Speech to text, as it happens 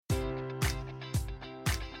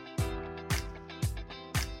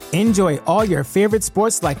Enjoy all your favorite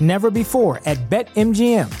sports like never before at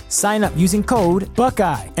BetMGM. Sign up using code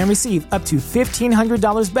Buckeye and receive up to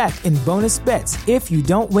 $1,500 back in bonus bets if you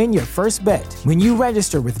don't win your first bet. When you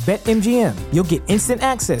register with BetMGM, you'll get instant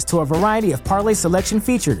access to a variety of parlay selection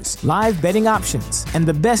features, live betting options, and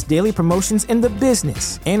the best daily promotions in the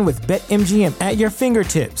business. And with BetMGM at your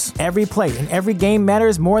fingertips, every play and every game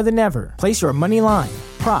matters more than ever. Place your money line,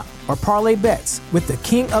 prop, or parlay bets with the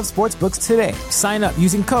king of sportsbooks today. Sign up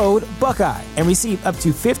using code Buckeye and receive up to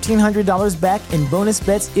 $1,500 back in bonus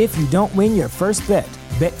bets if you don't win your first bet.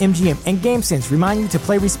 BetMGM and GameSense remind you to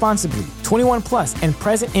play responsibly. 21 plus and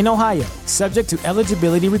present in Ohio, subject to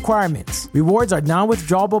eligibility requirements. Rewards are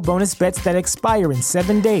non-withdrawable bonus bets that expire in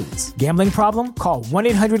 7 days. Gambling problem? Call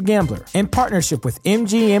 1-800-GAMBLER. In partnership with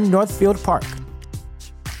MGM Northfield Park.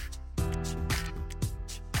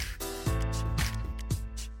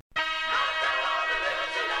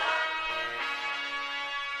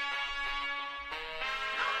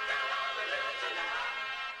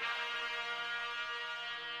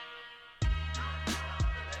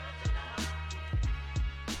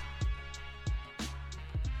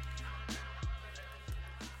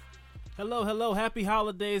 Hello, happy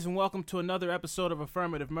holidays, and welcome to another episode of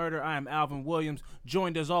Affirmative Murder. I am Alvin Williams,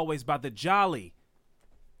 joined as always by the jolliest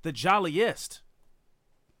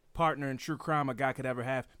partner in true crime a guy could ever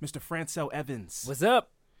have, Mr. Francel Evans. What's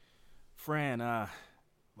up? Fran,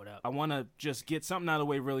 What up? I want to just get something out of the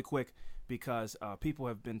way really quick because people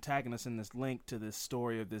have been tagging us in this link to this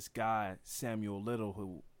story of this guy, Samuel Little,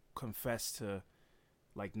 who confessed to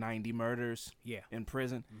like 90 murders in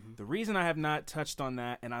prison. Mm-hmm. The reason I have not touched on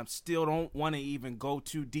that, and I still don't want to even go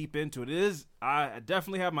too deep into it, is I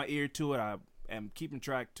definitely have my ear to it. I am keeping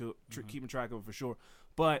track of it for sure.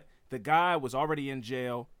 But the guy was already in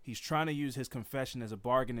jail. He's trying to use his confession as a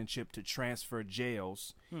bargaining chip to transfer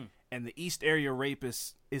jails. And the East Area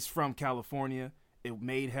Rapist is from California. It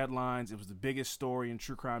made headlines. It was the biggest story in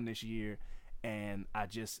true crime this year. And I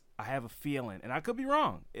have a feeling, and I could be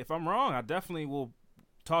wrong. If I'm wrong, I definitely will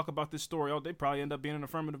talk about this story all day. Probably end up being an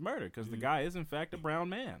affirmative murder because the guy is in fact a brown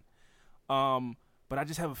man. But I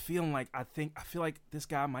just have a feeling like I feel like this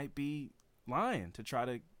guy might be lying to try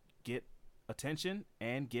to get attention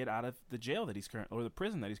and get out of the jail that or the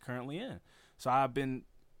prison that he's currently in. So I've been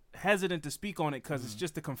hesitant to speak on it because it's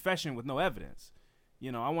just a confession with no evidence.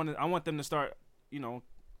 You know, I want them to start,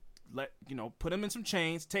 put him in some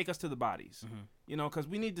chains, take us to the bodies. Because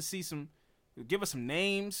we need to see give us some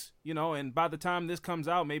names, and by the time this comes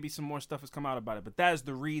out, maybe some more stuff has come out about it. But that is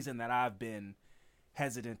the reason that I've been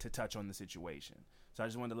hesitant to touch on the situation. So I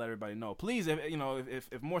just wanted to let everybody know. Please,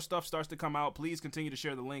 if more stuff starts to come out, please continue to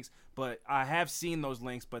share the links. But I have seen those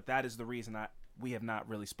links, but that is the reason we have not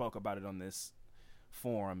really spoke about it on this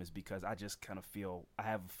forum, is because I just kind of I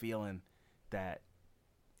have a feeling that,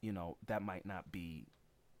 that might not be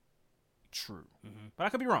true. But I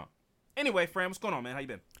could be wrong. Anyway, Fran, what's going on, man? How you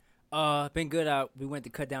been? Been good. We went to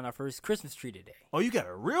cut down our first Christmas tree today. Oh, you got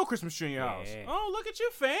a real Christmas tree in your house. Oh, look at you,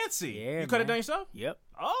 fancy. Yeah, you cut it down yourself? Yep.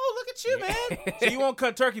 Oh, look at you, man. So you won't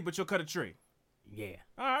cut turkey, but you'll cut a tree. Yeah.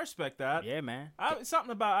 I respect that. Yeah, man.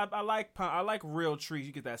 Something about I like real trees.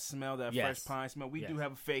 You get that smell, that fresh pine smell. We do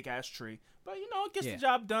have a fake ass tree, but it gets the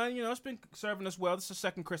job done. It's been serving us well. This is the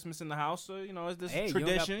second Christmas in the house, so this is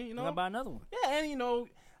tradition. You gotta buy another one. Yeah, and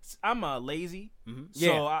I'm lazy,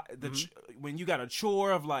 so when you got a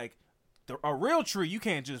chore of like a real tree, you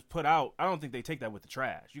can't just put out. I don't think they take that with the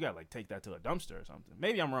trash. You gotta take that to a dumpster or something.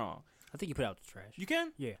 Maybe I'm wrong. I think you put out the trash. You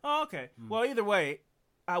can? Yeah. Oh, okay. Well, either way,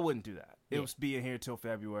 I wouldn't do that. It was being here till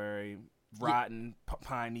February, rotten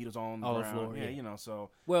pine needles on the ground. Floor. Yeah,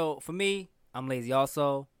 so. Well, for me, I'm lazy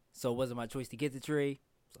also, so it wasn't my choice to get the tree.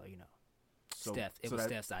 So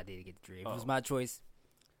Steph's idea to get the tree. If it was my choice,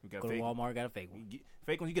 go to Walmart, got a fake one.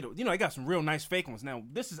 Fake ones, I got some real nice fake ones. Now,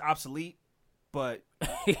 this is obsolete, but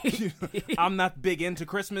I'm not big into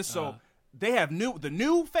Christmas, so they have the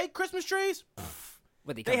new fake Christmas trees.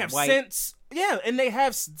 What, they have scents. Yeah, and they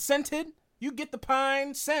have scented. You get the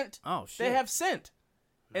pine scent. Oh, shit. They have scent.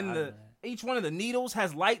 And each one of the needles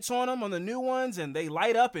has lights on them on the new ones, and they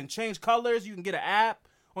light up and change colors. You can get an app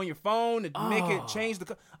on your phone to make it change the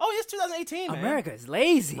color. Oh, it's 2018, man. America is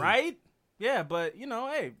lazy. Right? Yeah, but,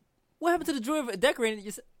 hey. What happened to the joy of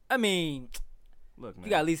decorating? I mean, look, man. You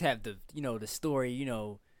gotta at least have the, the story,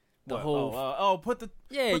 the whole. Put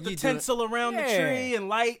the tinsel around the tree and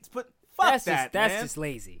lights. That's just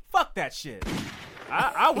lazy. Fuck that shit.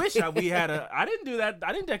 I wish we had I didn't do that.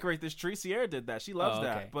 I didn't decorate this tree. Sierra did that. She loves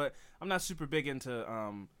that. But I'm not super big into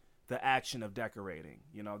the action of decorating.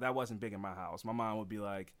 That wasn't big in my house. My mom would be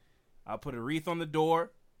like, I'll put a wreath on the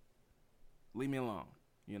door. Leave me alone.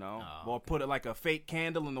 You know, or put it like a fake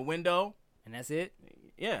candle in the window, and that's it.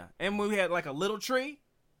 Yeah, and we had like a little tree.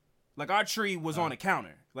 Like our tree was on a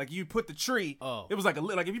counter. Like you put the tree. It was like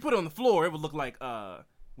like if you put it on the floor, it would look like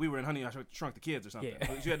we were in Honey I Shrunk the Kids or something.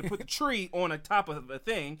 Yeah. You had to put the tree on the top of a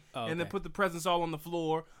thing, and then put the presents all on the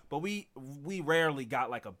floor. But we rarely got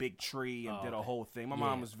like a big tree and did a whole thing. My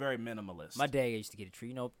mom was very minimalist. My dad used to get a tree.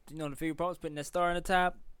 You know the favorite part was putting that star on the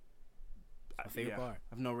top. My favorite part. I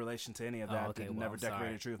have no relation to any of that. Never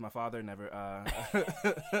decorated a tree with my father. Never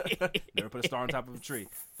never put a star on top of a tree.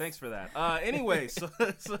 Thanks for that. Anyway, so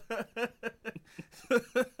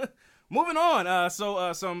moving on.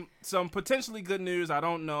 Some potentially good news. I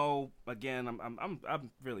don't know. Again,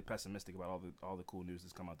 I'm really pessimistic about all the cool news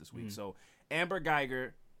that's come out this week. So Amber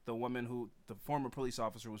Geiger, the former police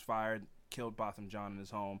officer was fired, killed Botham Jean in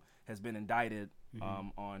his home, has been indicted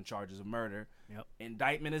on charges of murder. Yep.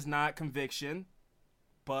 Indictment is not conviction,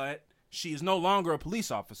 but she is no longer a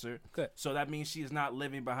police officer. Good. So that means she is not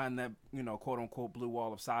living behind that, quote unquote blue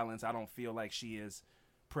wall of silence. I don't feel like she is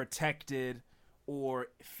protected or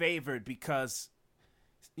favored because,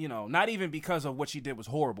 not even because of what she did was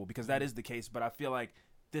horrible, because that is the case, but I feel like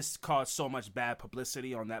this caused so much bad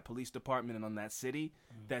publicity on that police department and on that city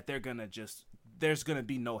that there's going to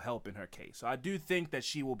be no help in her case. So I do think that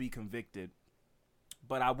she will be convicted,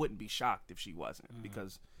 but I wouldn't be shocked if she wasn't,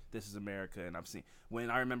 because this is America. And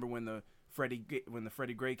I remember when the Freddie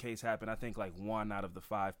Gray case happened, I think like 1 out of the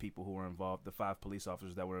 5 people who were involved, the 5 police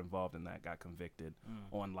officers that were involved in that, got convicted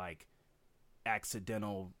on like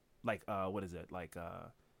accidental, like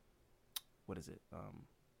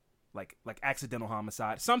like accidental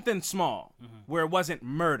homicide, something small where it wasn't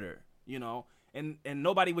murder, and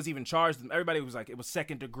nobody was even charged. Everybody was like, it was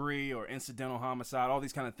second degree or incidental homicide, all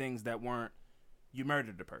these kind of things that weren't, you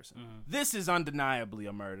murdered the person. This is undeniably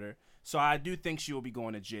a murder. So I do think she will be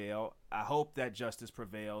going to jail. I hope that justice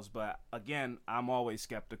prevails. But again, I'm always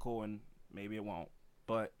skeptical, and maybe it won't.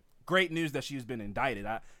 But great news that she's been indicted.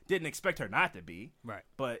 I didn't expect her not to be. Right.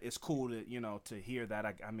 But it's cool to, to hear that.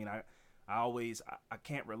 I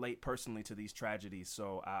can't relate personally to these tragedies,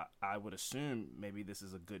 so I would assume maybe this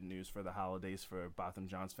is a good news for the holidays for Botham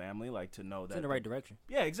Jean's family, like to know that it's in the right direction.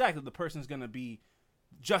 Yeah, exactly. The person's going to be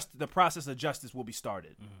the process of justice will be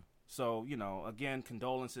started. So, again,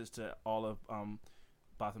 condolences to all of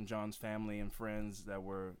Botham Jean's family and friends that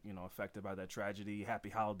were, affected by that tragedy. Happy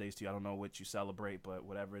holidays to you. I don't know what you celebrate, but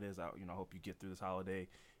whatever it is, I hope you get through this holiday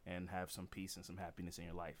and have some peace and some happiness in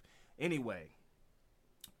your life. Anyway,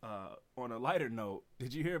 on a lighter note,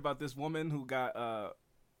 did you hear about this woman who got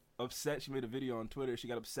upset? She made a video on Twitter. She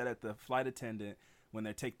got upset at the flight attendant when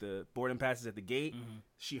they take the boarding passes at the gate.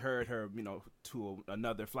 She heard her, to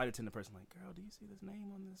another flight attendant person, like, "Girl, do you see this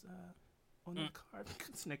name on this card?"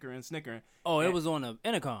 Snickering. Oh, it was on the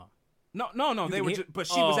intercom. No. They were, but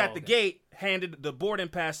she was at the gate, handed the boarding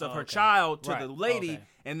pass of her child to the lady,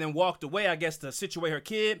 and then walked away, I guess, to situate her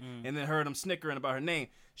kid, and then heard him snickering about her name.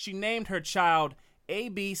 She named her child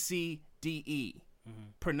ABCDE,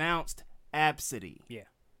 pronounced Absidy. Yeah.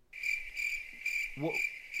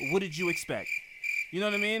 What did you expect? You know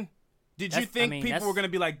what I mean? Did you think people were going to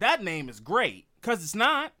be like, that name is great? Because it's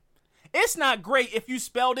not. It's not great if you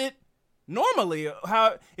spelled it normally.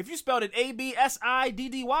 If you spelled it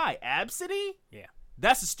ABSIDDY, Absidy? Yeah.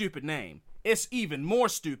 That's a stupid name. It's even more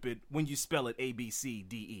stupid when you spell it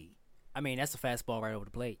ABCDE. That's a fastball right over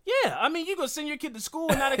the plate. Yeah, you go send your kid to school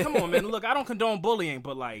and now come on, man. Look, I don't condone bullying,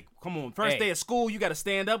 but like, come on. First day of school, you got to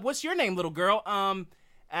stand up. What's your name, little girl?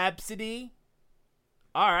 Absidy.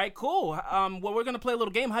 All right, cool. Well, we're going to play a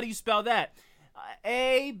little game. How do you spell that?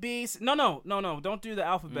 A, B, C. No. Don't do the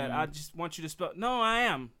alphabet. I just want you to spell. No, I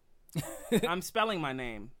am. I'm spelling my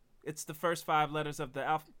name. It's the first 5 letters of the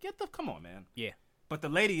alphabet. Come on, man. Yeah. But the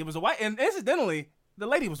lady, it was a white, and incidentally, the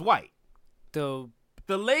lady was white. The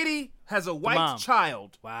lady has a white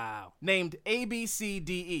child. Wow. Named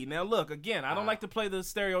ABCDE. Now, look, again, I don't like to play the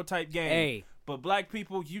stereotype game. But black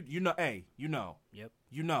people, you know. Yep.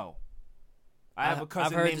 I have a cousin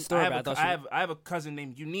I've heard named. The story, I have a cousin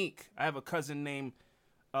named Unique. I have a cousin named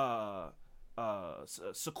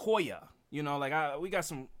Sequoia. We got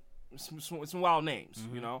some wild names.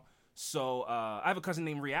 So I have a cousin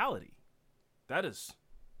named Reality. That's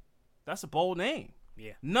a bold name.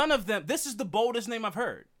 Yeah. None of them. This is the boldest name I've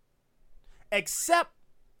heard, except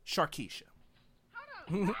Sharkeisha.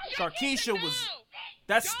 Sharkeisha was.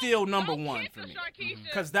 That's still number 1 for me,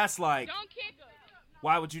 because that's like,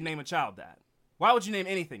 why would you name a child that? Why would you name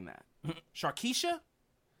anything that? Sharkeisha?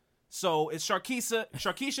 So it's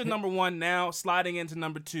Sharkeisha number 1 now, sliding into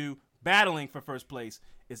number 2, battling for first place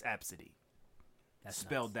is Absidy. That's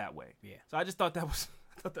spelled nuts. That way. Yeah. So I just thought that was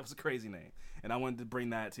I thought that was a crazy name, and I wanted to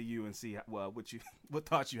bring that to you and see what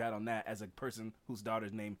thoughts you had on that as a person whose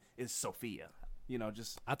daughter's name is Sophia.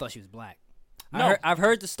 I thought she was black. No, I've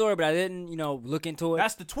heard the story, but I didn't, look into it.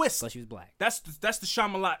 That's the twist. I thought she was black. That's the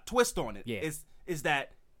Shyamalan twist on it. Yeah. Is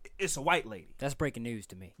that it's a white lady. That's breaking news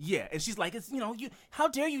to me. Yeah, and she's like, how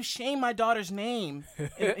dare you shame my daughter's name? and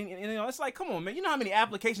it's like, come on, man. You know how many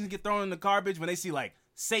applications get thrown in the garbage when they see like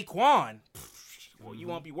Saquon? Well, you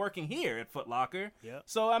won't be working here at Foot Locker. Yep.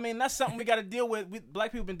 So, I mean, that's something we got to deal with.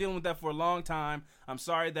 Black people have been dealing with that for a long time. I'm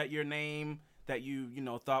sorry that your name that you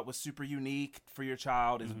thought was super unique for your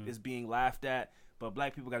child is being laughed at. But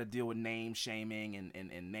black people got to deal with name shaming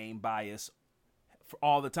and name bias for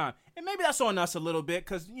all the time. And maybe that's on us a little bit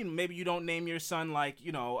because, maybe you don't name your son like,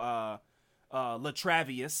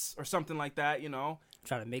 Latravius or something like that,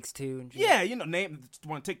 Try to mix two. Yeah,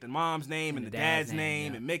 want to take the mom's name and the dad's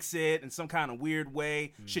name and mix it in some kind of weird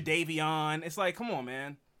way. Shadavion. It's like, come on,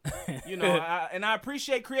 man. And I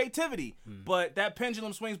appreciate creativity, but that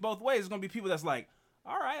pendulum swings both ways. There's going to be people that's like,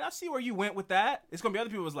 all right, I see where you went with that. It's going to be other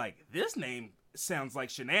people that's like, this name sounds like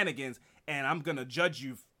shenanigans, and I'm going to judge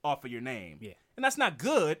you off of your name. Yeah. And that's not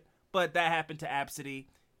good, but that happened to Absidy.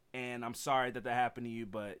 And I'm sorry that happened to you,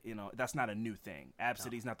 but, that's not a new thing.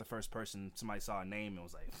 Absidy's not the first person somebody saw a name and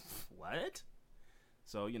was like, what?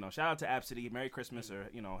 So, shout out to Absidy. Merry Christmas or,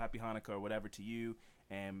 Happy Hanukkah or whatever to you.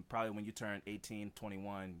 And probably when you turn 18,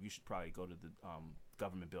 21, you should probably go to the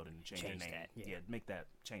government building and change your name. That.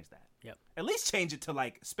 Change that. Yep. At least change it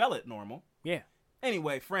to, spell it normal. Yeah.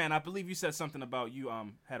 Anyway, Fran, I believe you said something about you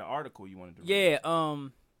had an article you wanted to read. Yeah,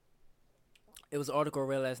 it was an article I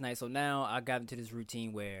read last night, so now I got into this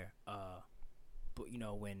routine where,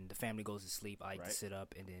 when the family goes to sleep, I like to sit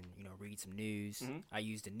up and then, read some news. Mm-hmm. I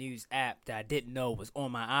used the news app that I didn't know was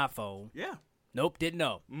on my iPhone. Yeah. Nope, didn't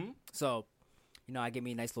know. Mm-hmm. So, I get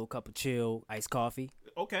me a nice little cup of chill, iced coffee.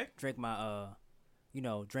 Okay. Drink my,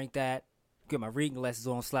 drink that. Get my reading glasses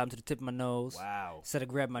on, slide them to the tip of my nose. Wow. Instead of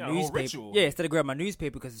grabbing my newspaper. Yeah, instead of grabbing my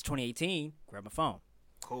newspaper because it's 2018, grab my phone.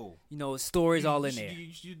 Cool. Stories all in there.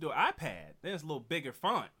 You should do an iPad. Then it's a little bigger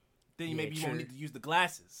font. Then maybe you won't need to use the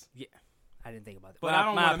glasses. Yeah. I didn't think about that. But I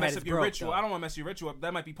don't want to mess up your ritual. I don't want to mess your ritual up.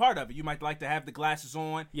 That might be part of it. You might like to have the glasses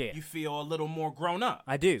on. Yeah. You feel a little more grown up.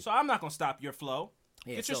 I do. So I'm not going to stop your flow.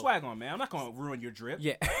 Yeah, Get your swag on, man. I'm not going to ruin your drip.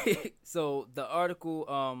 Yeah. So the article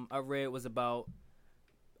I read was about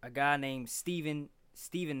a guy named Stephen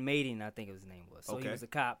Maiden, I think his name was. So he was a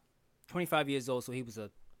cop, 25 years old, so he was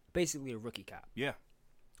basically a rookie cop. Yeah.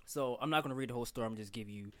 So I'm not going to read the whole story. I'm just give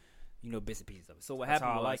you, bits and pieces of it. So what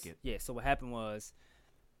happened was, I like it. Yeah. So what happened was,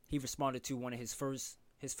 he responded to one of his first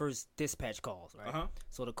dispatch calls. Right. Uh-huh.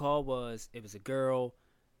 So the call was, it was a girl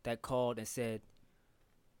that called and said,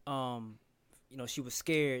 she was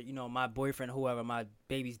scared. My boyfriend, whoever, my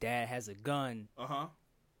baby's dad has a gun. Uh-huh.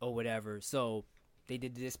 Or whatever. So they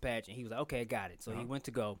did the dispatch, and he was like, "Okay, I got it." So he went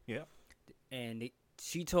to go. Yeah. And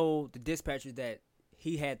she told the dispatcher that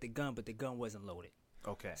he had the gun, but the gun wasn't loaded.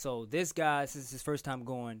 Okay. So this guy, since his first time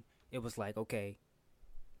going, it was like, okay,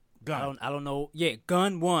 gun. I don't know. Yeah,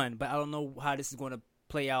 gun won, but I don't know how this is going to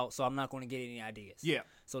play out, so I'm not going to get any ideas. Yeah.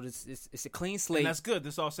 So it's a clean slate. And that's good.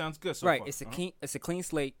 This all sounds good so far. Right. It's a clean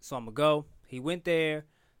slate. So I'm gonna go. He went there.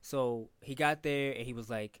 So he got there, and he was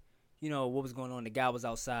like, what was going on? The guy was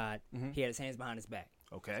outside. Mm-hmm. He had his hands behind his back.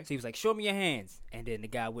 Okay. So he was like, "Show me your hands," and then the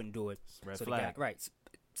guy wouldn't do it. Red so flag. Right.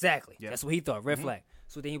 Exactly. Yep. That's what he thought. Red flag.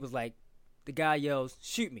 So then he was like, the guy yells,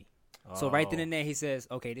 "Shoot me." Oh. So right then and there he says,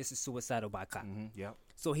 "Okay, this is suicidal by cop." Mm-hmm. Yep.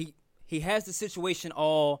 So he has the situation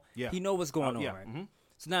all. Yeah. He know what's going on. Yeah. Right. Mm-hmm.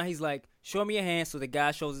 So now he's like, "Show me your hands." So the guy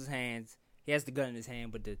shows his hands. He has the gun in his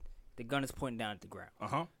hand, but the gun is pointing down at the ground.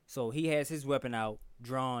 Uh-huh. So he has his weapon out,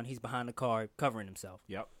 drawn. He's behind the car, covering himself.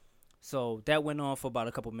 Yep. So that went on for about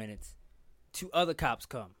a couple minutes. 2 other cops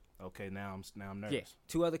come. Okay, now I'm nervous. Yeah,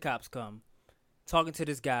 2 other cops come, talking to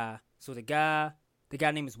this guy. So the guy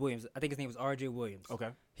name is Williams. I think his name was R.J. Williams. Okay.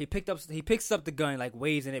 He picks up the gun, like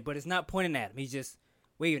waves in it, but it's not pointing at him. He's just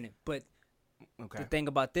waving it. But the thing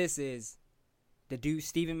about this is, the dude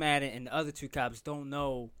Stephen Madden and the other 2 cops don't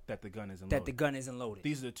know that the gun isn't loaded.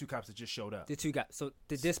 These are the 2 cops that just showed up. The 2 guys. So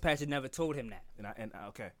the dispatcher never told him that. And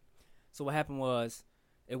okay. So what happened was,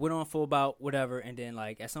 it went on for about whatever, and then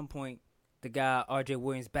like at some point, the guy R.J.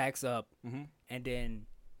 Williams backs up, and then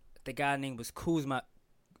the guy named was Kuzma,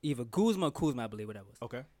 either Guzma or Kuzma, I believe what that was.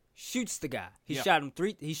 Okay. Shoots the guy. He shot him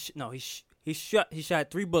 3. He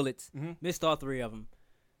shot 3 bullets, missed all 3 of them.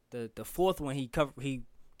 The 4th one he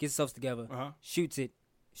gets himself together, shoots it,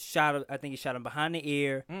 I think he shot him behind the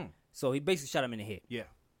ear. So he basically shot him in the head. Yeah.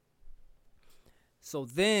 So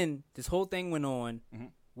then this whole thing went on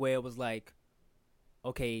where it was like,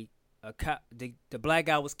 okay, the black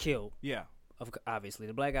guy was killed. Yeah. Obviously,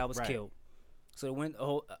 the black guy was killed.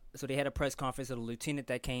 So they had a press conference of the lieutenant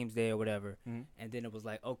that came there or whatever, and then it was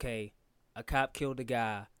like, okay, a cop killed a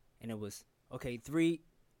guy, and it was okay.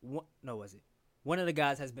 One of the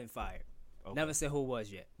guys has been fired. Okay. Never said who it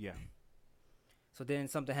was yet. Yeah. So then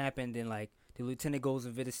something happened, and like the lieutenant goes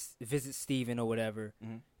and visits Steven or whatever,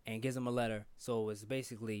 and gives him a letter. So it was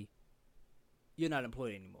basically, you're not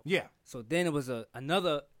employed anymore. Yeah. So then it was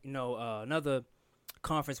another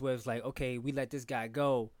conference where it was like, okay, we let this guy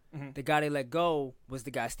go. The guy they let go was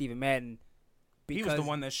the guy Stephen Madden. He was the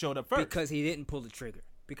one that showed up first because he didn't pull the trigger.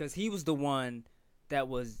 Because he was the one that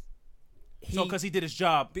was. Because he did his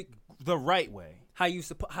job the right way. How you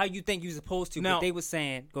think you're supposed to? Now, but they were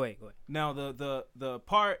saying, go ahead. Now the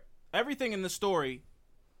part, everything in the story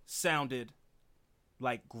sounded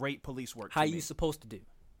like great police work. How you supposed to do?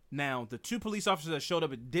 Now the 2 police officers that showed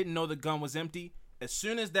up and didn't know the gun was empty. As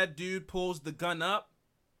soon as that dude pulls the gun up,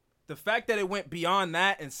 the fact that it went beyond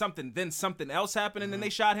that and something else happened and then they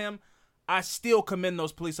shot him, I still commend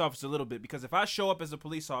those police officers a little bit, because if I show up as a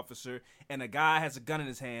police officer and a guy has a gun in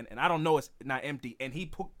his hand and I don't know it's not empty and he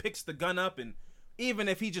picks the gun up, and even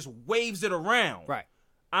if he just waves it around, right,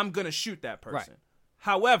 I'm going to shoot that person. Right.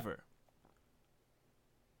 However,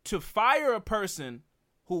 to fire a person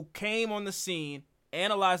who came on the scene,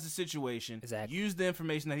 analyzed the situation, used the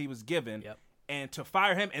information that he was given, and to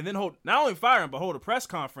fire him and then not only fire him, but hold a press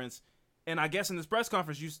conference. And I guess in this press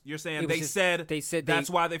conference, you're saying they said that's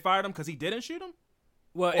why they fired him, because he didn't shoot him?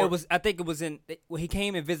 Well, I think it was he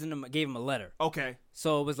came and visited him, gave him a letter. Okay.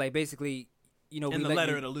 So it was like basically, in the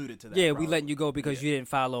letter it alluded to that. Yeah, probably. We letting you go because you didn't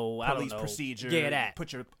follow police procedure. Yeah, that.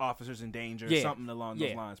 Put your officers in danger, something along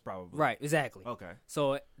those lines probably. Right, exactly. Okay.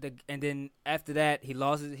 So and then after that, he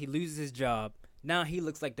loses his job. Now he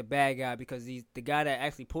looks like the bad guy because he's the guy that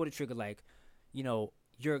actually pulled the trigger, like,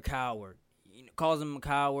 you're a coward. Calls him a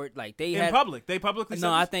coward. Like they public. They publicly said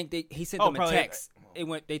No, this? I think he sent them a text.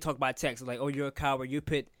 They talked by text. Like, oh, you're a coward. You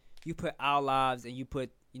put our lives and you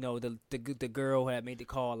put the girl who had made the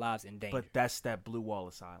call lives in danger. But that's that blue wall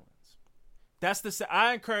of silence.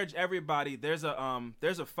 I encourage everybody. There's a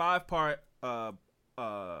 5-part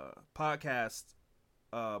podcast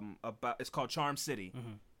about, it's called Charm City,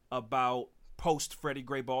 about post Freddie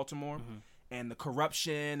Gray Baltimore. And the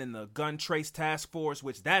corruption and the gun trace task force,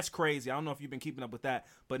 which that's crazy. I don't know if you've been keeping up with that.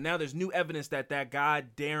 But now there's new evidence that guy,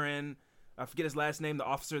 Darren, I forget his last name, the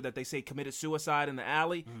officer that they say committed suicide in the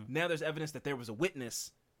alley. Now there's evidence that there was a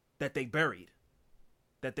witness that they buried.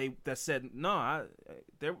 That said, no,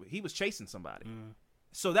 he was chasing somebody.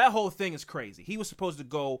 So that whole thing is crazy. He was supposed to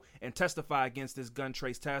go and testify against this gun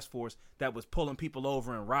trace task force that was pulling people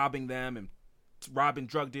over and robbing them and robbing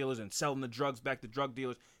drug dealers and selling the drugs back to drug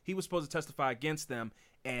dealers. He was supposed to testify against them,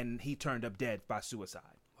 and he turned up dead by suicide.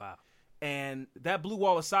 Wow. And that blue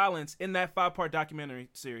wall of silence in that 5-part documentary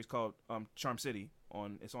series called Charm City,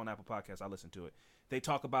 it's on Apple Podcasts. I listened to it. They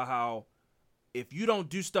talk about how if you don't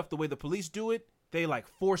do stuff the way the police do it, they like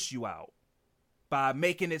force you out by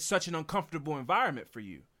making it such an uncomfortable environment for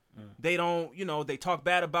you. They don't, they talk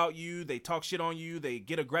bad about you. They talk shit on you. They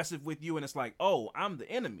get aggressive with you. And it's like, oh, I'm the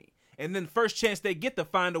enemy. And then first chance they get to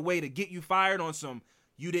find a way to get you fired on some,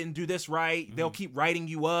 you didn't do this right. They'll keep writing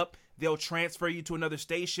you up. They'll transfer you to another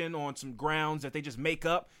station on some grounds that they just make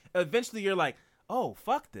up. Eventually you're like, oh,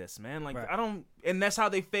 fuck this, man. Like, right. And that's how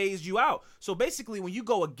they phase you out. So basically when you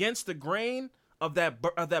go against the grain of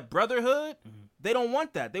that brotherhood, they don't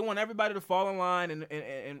want that. They want everybody to fall in line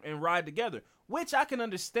and ride together, which I can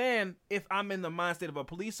understand if I'm in the mind state of a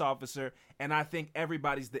police officer and I think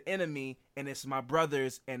everybody's the enemy and it's my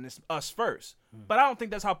brothers and it's us first. But I don't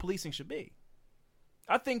think that's how policing should be.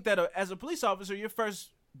 I think that as a police officer, your first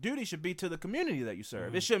duty should be to the community that you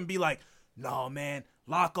serve. It shouldn't be like, no, man,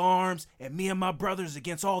 lock arms and me and my brothers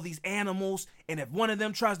against all these animals. And if one of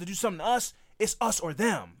them tries to do something to us, it's us or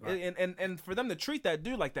them. Right. And for them to treat that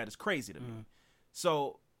dude like that is crazy to me.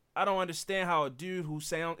 So I don't understand how a dude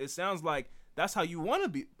it sounds like that's how you want to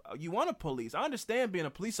be. You want to police. I understand being a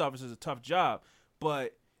police officer is a tough job,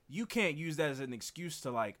 but you can't use that as an excuse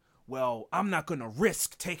to like, well, I'm not going to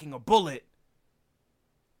risk taking a bullet,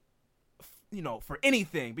 for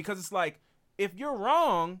anything, because it's like, if you're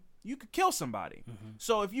wrong, you could kill somebody.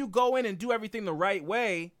 So if you go in and do everything the right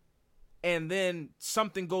way and then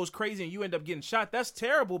something goes crazy and you end up getting shot, that's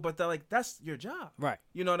terrible, but that's your job. Right.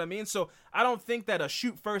 You know what I mean? So I don't think that a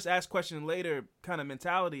shoot first, ask question later kind of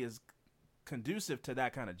mentality is conducive to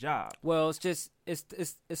that kind of job. Well, it's just,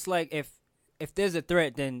 it's like if there's a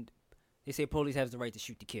threat, then they say police has the right to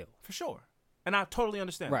shoot to kill. For sure. And I totally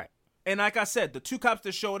understand. Right. And like I said, the 2 cops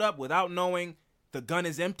that showed up without knowing the gun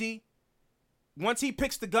is empty, once he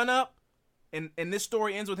picks the gun up, and this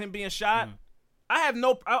story ends with him being shot, I have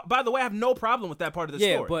no. By the way, I have no problem with that part of the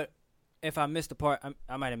story. Yeah, but if I missed the part,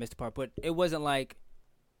 I might have missed the part, but it wasn't like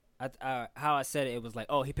how I said it. It was like,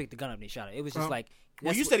 oh, he picked the gun up and he shot it. It was just like.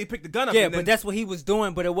 Well, you said he picked the gun up. Yeah, but that's what he was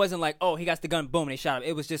doing. But it wasn't like, oh, he got the gun, boom, and they shot him.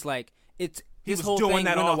 It was just like he was whole doing thing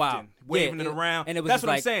that went often, a while, waving it around, and it was that's what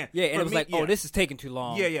like, I'm saying. Yeah, and for it was me, like, oh, this is taking too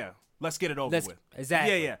long. Yeah, let's get it over with.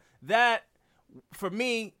 Exactly. Yeah. That for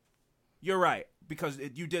me, you're right because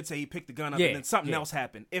you did say he picked the gun up, and then something else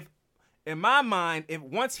happened. If in my mind, if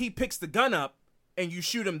once he picks the gun up and you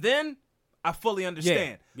shoot him, then I fully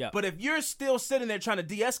understand. Yeah. But if you're still sitting there trying to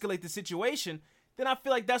de-escalate the situation, then I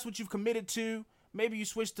feel like that's what you've committed to. Maybe you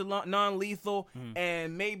switch to non-lethal,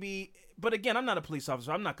 and maybe. But again, I'm not a police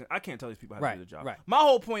officer. I can't tell these people how to do their job. Right. My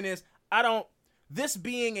whole point is, I don't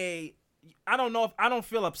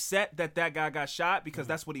feel upset that guy got shot because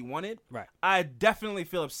that's what he wanted. Right. I definitely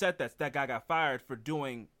feel upset that guy got fired for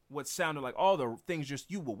doing what sounded like all the things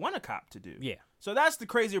you would want a cop to do. Yeah. So that's the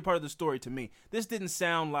crazier part of the story to me. This didn't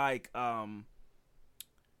sound like.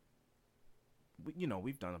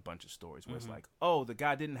 We've done a bunch of stories where it's like, oh, the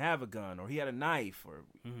guy didn't have a gun or he had a knife or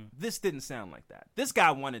this didn't sound like that. This guy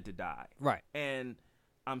wanted to die. Right. And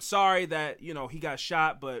I'm sorry that, he got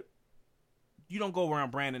shot, but you don't go around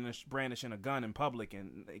brandishing a gun in public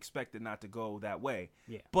and expect it not to go that way.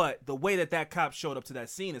 Yeah. But the way that cop showed up to that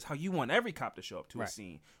scene is how you want every cop to show up to a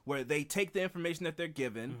scene, where they take the information that they're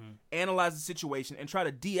given, analyze the situation, and try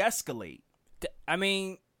to de-escalate.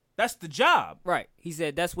 That's the job. Right. He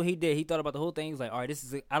said that's what he did. He thought about the whole thing. He was like, all right,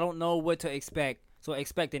 I don't know what to expect, so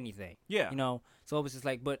expect anything. Yeah. So it was just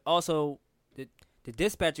like, but also the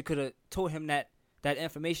dispatcher could have told him that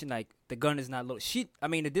information, like the gun is not loaded.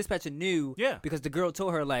 The dispatcher knew because the girl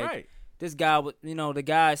told her, like, this guy, the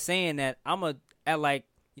guy saying that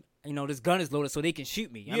this gun is loaded so they can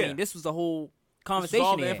shoot me. I mean, this was the whole conversation. This was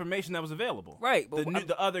all the information that was available. Right. But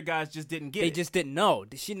the other guys just didn't get it. They just didn't know.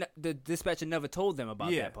 The dispatcher never told them about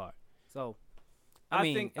that part. So, I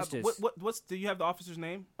think it's just. Do you have the officer's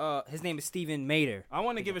name? His name is Stephen Mader. I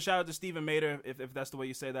want to give a shout out to Stephen Mader, if that's the way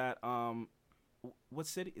you say that. What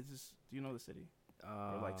city is this? Do you know the city?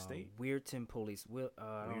 Or like state? Weirton Police.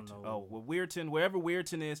 I don't know. Oh, well, Weirton, wherever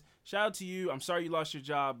Weirton is, shout out to you. I'm sorry you lost your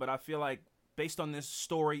job, but I feel like based on this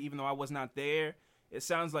story, even though I was not there, it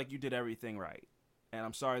sounds like you did everything right. And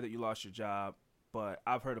I'm sorry that you lost your job, but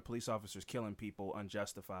I've heard of police officers killing people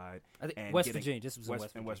unjustified. I think West Virginia. This was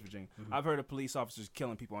in West Virginia. I've heard of police officers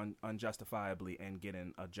killing people unjustifiably and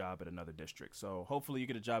getting a job at another district. So hopefully you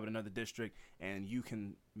get a job at another district and you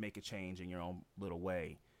can make a change in your own little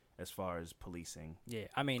way as far as policing. Yeah,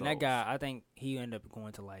 goes. That guy, I think he ended up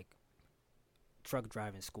going to like truck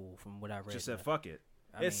driving school from what I read. Just said, fuck it.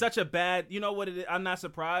 It's such a bad, you know what it is? I'm not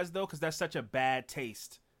surprised though, because that's such a bad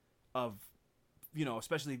taste of,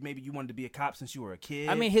 especially maybe you wanted to be a cop since you were a kid.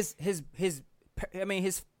 His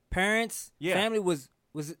parents, family was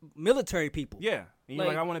military people. Yeah. And you're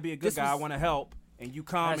like, I want to be a good guy. I want to help. And you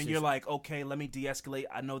come and you're like, okay, let me de-escalate.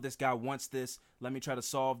 I know this guy wants this. Let me try to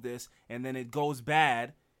solve this. And then it goes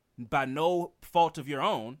bad by no fault of your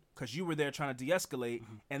own because you were there trying to de-escalate.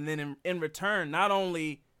 And then in return, not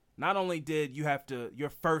only did you have to your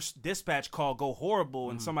first dispatch call go horrible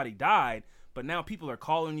and somebody died, but now people are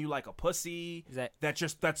calling you like a pussy.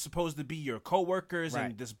 That's supposed to be your coworkers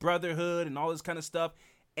and this brotherhood and all this kind of stuff.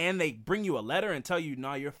 And they bring you a letter and tell you,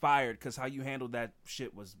 no, you're fired because how you handled that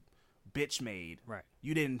shit was bitch made. Right.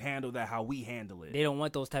 You didn't handle that how we handle it. They don't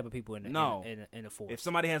want those type of people in the force. If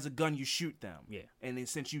somebody has a gun, you shoot them. Yeah. And then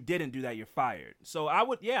since you didn't do that, you're fired. So I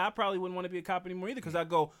probably wouldn't want to be a cop anymore either because I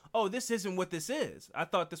go, oh, this isn't what this is. I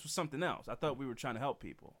thought this was something else. I thought we were trying to help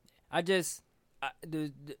people.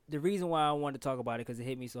 The reason why I wanted to talk about it because it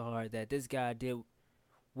hit me so hard that this guy did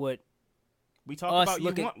what we talk about.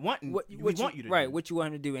 We want you to right, do. what you want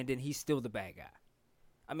him to do, and then he's still the bad guy.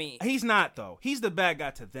 He's not though. He's the bad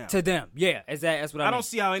guy to them. To them, yeah. That's what I mean. Don't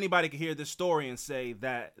see how anybody could hear this story and say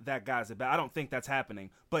that guy's a bad. I don't think that's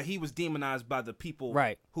happening. But he was demonized by the people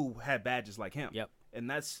who had badges like him. Yep. And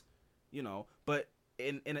that's, But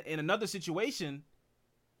in another situation,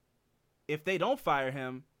 if they don't fire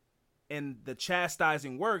him, and the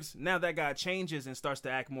chastising works, now that guy changes and starts to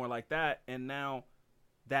act more like that, and now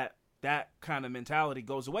that kind of mentality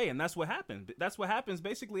goes away, and that's what happened. That's what happens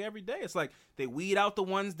basically every day. It's like they weed out the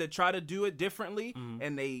ones that try to do it differently,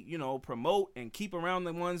 and they, promote and keep around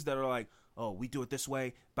the ones that are like, oh, we do it this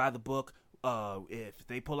way, by the book. If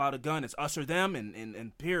they pull out a gun, it's us or them,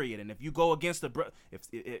 and period. And if you go against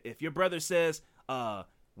if your brother says,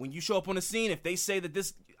 when you show up on the scene, if they say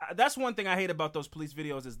that that's one thing I hate about those police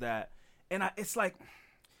videos is that, it's like,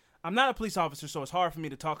 I'm not a police officer, so it's hard for me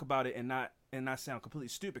to talk about it and not and not sound completely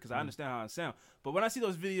stupid because I understand how I sound. But when I see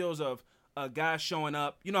those videos of a guy showing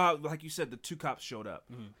up, you know how, like you said, the 2 cops showed up.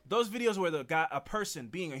 Those videos where a person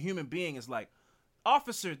being a human being is like,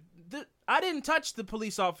 officer, I didn't touch the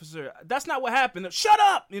police officer. That's not what happened. Shut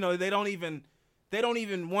up. You know, they don't even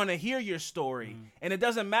want to hear your story. And it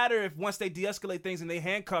doesn't matter if once they de-escalate things and they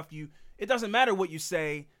handcuff you, it doesn't matter what you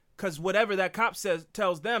say, because whatever that cop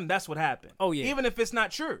tells them, that's what happened. Oh, yeah. Even if it's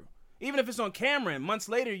not true. Even if it's on camera and months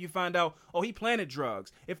later you find out, oh, he planted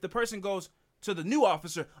drugs. If the person goes to the new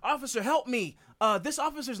officer, officer, help me. This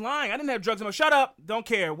officer's lying. I didn't have drugs. I'm like, shut up. Don't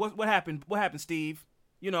care. What happened? What happened, Steve?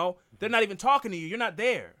 You know, they're not even talking to you. You're not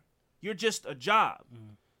there. You're just a job.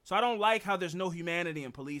 So I don't like how there's no humanity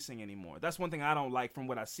in policing anymore. That's one thing I don't like from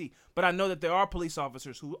what I see. But I know that there are police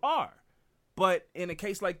officers who are. But in a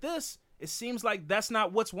case like this, it seems like that's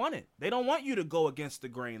not what's wanted. They don't want you to go against the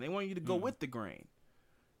grain. They want you to go with the grain.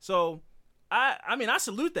 So, I mean, I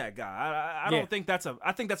salute that guy. I don't think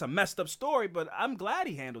I think that's a messed up story, but I'm glad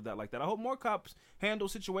he handled that like that. I hope more cops handle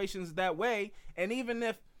situations that way. And even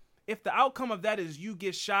if the outcome of that is you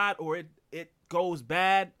get shot or it goes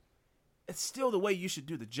bad, it's still the way you should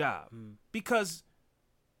do the job. Because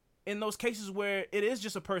in those cases where it is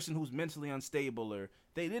just a person who's mentally unstable or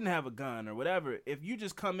they didn't have a gun or whatever, if you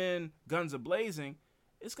just come in guns a-blazing,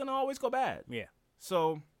 it's going to always go bad. Yeah.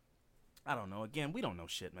 So, I don't know. Again, we don't know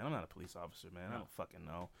shit, man. I'm not a police officer, man. I don't fucking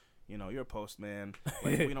know. You know, you're a postman.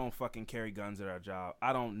 Like, we don't fucking carry guns at our job.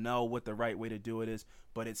 I don't know what the right way to do it is,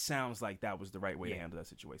 but it sounds like that was the right way to handle that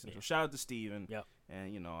situation. So shout out to Steven.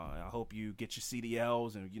 And, you know, I hope you get your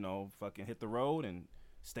CDLs and, you know, fucking hit the road and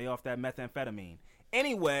stay off that methamphetamine.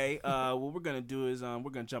 Anyway, what we're going to do is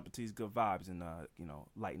we're going to jump into these good vibes and, you know,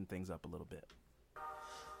 lighten things up a little bit.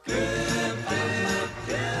 Good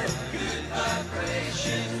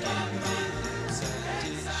vibration.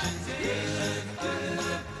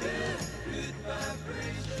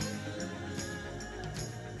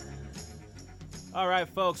 All right,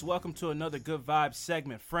 folks, welcome to another Good Vibes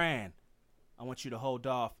segment. Fran, I want you to hold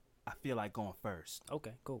off. I feel like going first.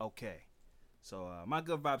 Okay, cool. Okay. So my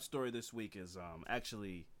Good Vibe story this week is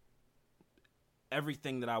actually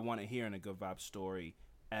everything that I want to hear in a Good Vibe story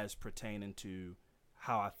as pertaining to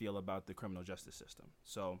how I feel about the criminal justice system.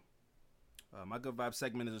 So my Good Vibe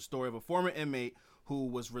segment is a story of a former inmate who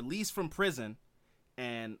was released from prison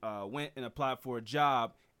and went and applied for a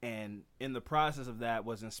job, and in the process of that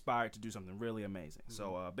was inspired to do something really amazing.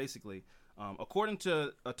 So basically, according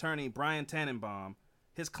to attorney Brian Tannenbaum,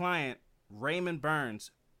 his client, Raymond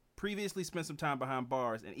Burns, previously spent some time behind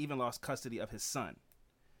bars and even lost custody of his son.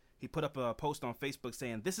 He put up a post on Facebook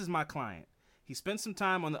saying, "This is my client. He spent some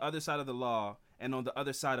time on the other side of the law and on the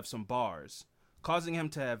other side of some bars, causing him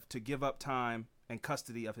to have to give up time and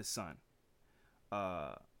custody of his son.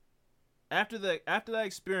 After that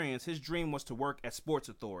experience, his dream was to work at Sports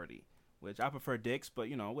Authority," which I prefer Dick's, but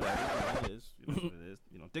you know, whatever. It is. You know what it is.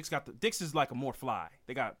 You know, Dick's is like a more fly.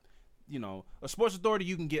 They got, you know, a Sports Authority,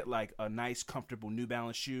 you can get like a nice, comfortable New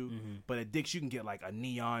Balance shoe, but at Dick's you can get like a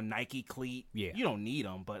neon Nike cleat. Yeah, you don't need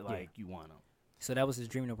them, but like you want them. So that was his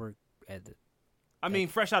dream to work at the. I mean,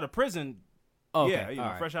 fresh out of prison. Oh, okay. Yeah, you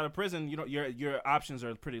know, fresh out of prison, you know, your options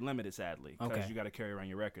are pretty limited, sadly, because you got to carry around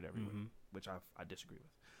your record every week, which I disagree with.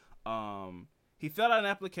 He filled out an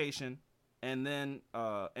application and then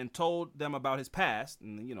and told them about his past,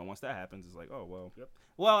 and you know, once that happens, it's like, oh well,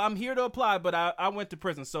 well, I'm here to apply, but I went to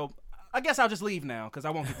prison, so I guess I'll just leave now because I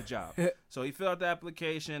won't get the job. So he filled out the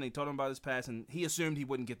application. He told him about his past, and he assumed he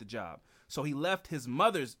wouldn't get the job. So he left his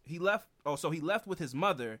mother's. He left with his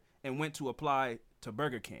mother and went to apply to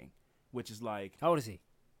Burger King, which is like. How old is he?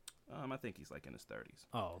 I think he's like in his 30s.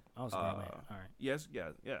 Oh, I was all right. Yes,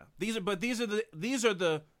 yeah. These are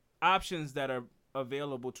the options that are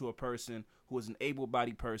available to a person who is an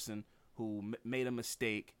able-bodied person who made a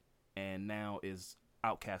mistake and now is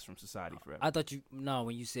outcast from society forever. I thought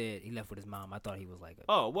when you said he left with his mom, I thought he was like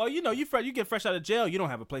oh, well, you know, you get fresh out of jail, you don't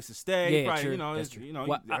have a place to stay. Yeah, probably, true. You know, that's true. You know,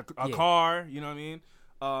 well, a car, you know what I mean?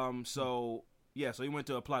 So he went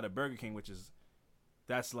to apply to Burger King,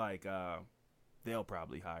 that's like they'll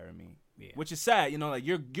probably hire me. Yeah. Which is sad, you know, like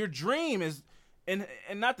your dream is and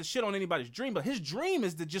not to shit on anybody's dream, but his dream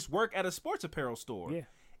is to just work at a sports apparel store. Yeah.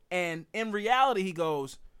 And in reality he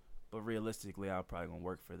goes, but realistically, I'm probably gonna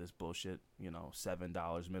work for this bullshit, you know,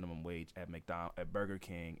 $7 minimum wage at Burger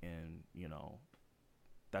King, and you know,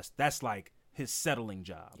 that's like his settling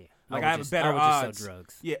job. Yeah. Like I have better odds. Sell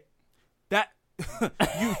drugs. Yeah, that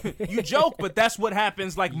you joke, but that's what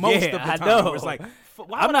happens like most of the time. I know. It's like,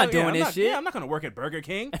 I'm not doing this shit. Yeah, I'm not gonna work at Burger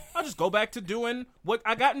King. I'll just go back to doing what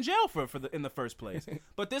I got in jail for in the first place.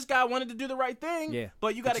 But this guy wanted to do the right thing. Yeah,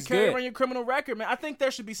 but you got to carry around your criminal record, man. I think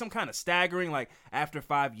there should be some kind of staggering, like after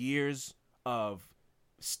 5 years of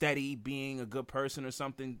steady being a good person or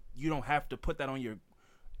something, you don't have to put that on your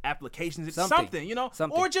applications. It's something, you know,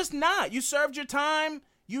 or just not. You served your time.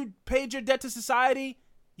 You paid your debt to society.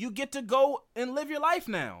 You get to go and live your life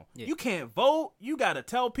now. Yeah. You can't vote. You got to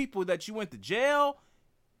tell people that you went to jail.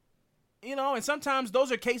 You know, and sometimes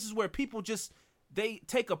those are cases where people they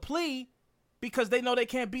take a plea because they know they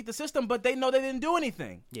can't beat the system, but they know they didn't do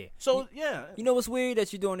anything. Yeah. So, yeah. You know what's weird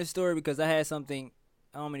that you're doing this story? Because I had something,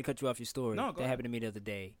 I don't mean to cut you off your story. No, that happened to me the other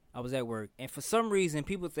day. I was at work, and for some reason,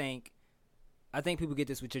 I think people get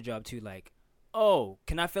this with your job too, like, oh,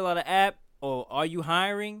 can I fill out an app? Or are you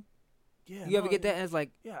hiring? Yeah, you ever get that? And it's like,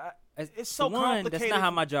 it's so complicated. That's not how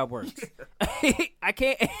my job works. I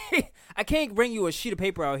can't bring you a sheet of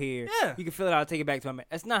paper out here. Yeah, you can fill it out and take it back to him.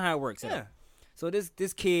 That's not how it works. Yeah. So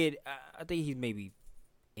this kid, I think he's maybe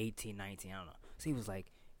 18, 19. I don't know. So he was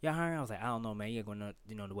like, "Y'all hiring?" I was like, "I don't know, man. You're gonna,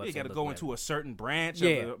 the website. You got to go into a certain branch.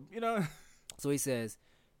 Yeah, So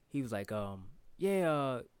he was like,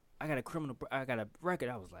 I got a record.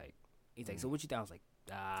 I was like, he's like, so what you think? I was like,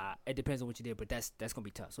 it depends on what you did, but that's gonna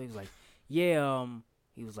be tough. So he was like,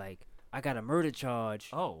 he was like, I got a murder charge.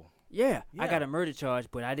 Oh, yeah. I got a murder charge,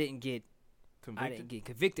 but I didn't get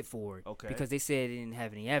convicted for it. Okay, because they said they didn't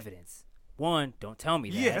have any evidence. One, don't tell me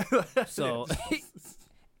that. Yeah. So,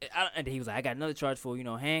 and he was like, I got another charge for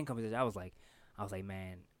handcuffs. I was like,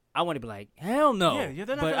 man, I want to be like, hell no. Yeah,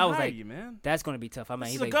 they're not gonna hire you, man. That's gonna be tough. I mean,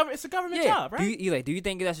 it's a government job, right? Do you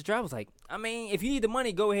think that's a job? I was like, I mean, if you need the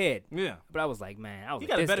money, go ahead. Yeah. But I was like, man, you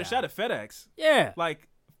got a better shot at FedEx. Yeah. Like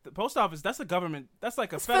the post office, that's a government. That's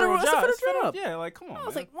like a federal job. It's a federal job. Yeah, like come on. I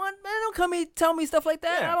was like, man, don't come here tell me stuff like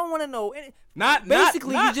that. Yeah. I don't want to know. I'm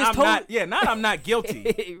not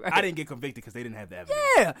guilty. Right. I didn't get convicted because they didn't have the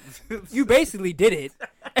evidence. Yeah, you basically did it.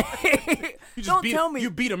 Don't tell me you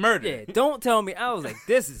beat a murder. Yeah, don't tell me. I was like,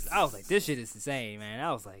 this shit is insane, man.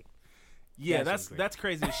 I was like, yeah, that's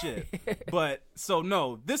crazy as shit. But so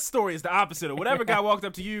no, this story is the opposite of whatever guy walked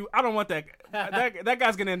up to you. I don't want that. That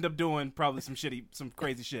guy's gonna end up doing probably some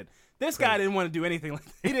crazy shit. This guy didn't want to do anything like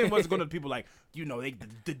that. He didn't want to go to people like,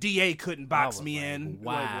 the DA couldn't box me in.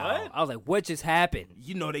 Wow. Like, what? I was like, what just happened?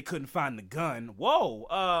 They couldn't find the gun. Whoa.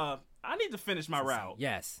 I need to finish my route.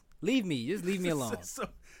 Yes. Leave me. Just leave me alone.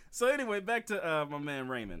 So anyway, back to my man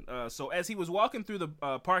Raymond. So as he was walking through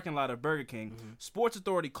the parking lot of Burger King, Sports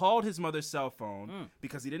Authority called his mother's cell phone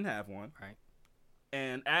because he didn't have one, right,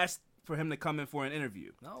 and asked for him to come in for an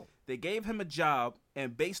interview. No. They gave him a job,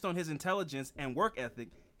 and based on his intelligence and work ethic,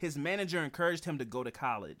 his manager encouraged him to go to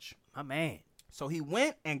college. My man. So he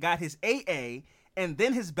went and got his AA and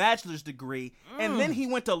then his bachelor's degree, and then he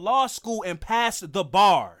went to law school and passed the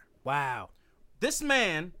bar. Wow. This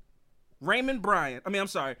man, Raymond Burns,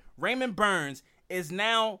 is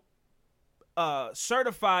now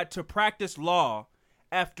certified to practice law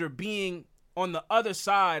after being on the other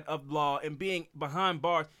side of law and being behind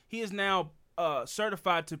bars. He is now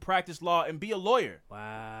certified to practice law and be a lawyer.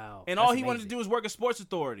 Wow. And all he wanted to do was work at Sports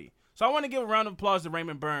Authority. So I want to give a round of applause to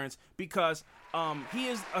Raymond Burns because he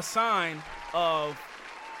is a sign of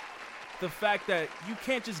the fact that you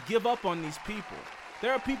can't just give up on these people.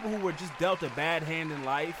 There are people who were just dealt a bad hand in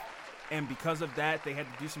life, and because of that, they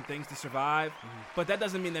had to do some things to survive. Mm-hmm. But that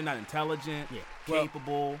doesn't mean they're not intelligent,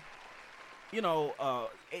 capable,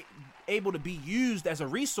 able to be used as a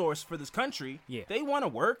resource for this country. Yeah. They want to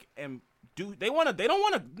work and nobody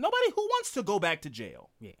who wants to go back to jail.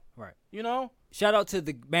 Yeah, right. Shout out to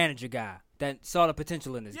the manager guy that saw the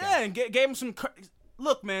potential in this guy. Yeah, and gave him some.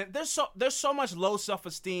 Look, man, there's so much low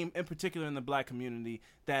self-esteem, in particular in the black community,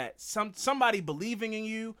 that somebody believing in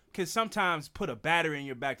you can sometimes put a battery in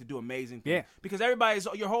your back to do amazing things. Yeah. Because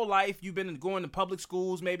your whole life you've been going to public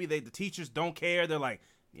schools. Maybe the teachers don't care. They're like,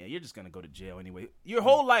 yeah, you're just gonna go to jail anyway. Your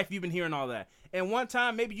whole life you've been hearing all that. And one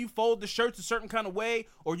time maybe you fold the shirts a certain kind of way,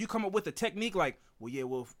 or you come up with a technique like,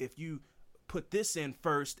 if you put this in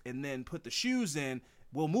first and then put the shoes in,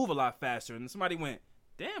 we'll move a lot faster. And somebody went,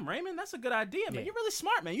 damn, Raymond, that's a good idea, man. You're really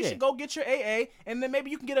smart, man. You should go get your AA, and then maybe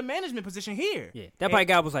you can get a management position here. Yeah, that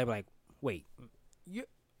guy was like, wait,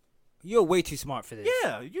 you're way too smart for this.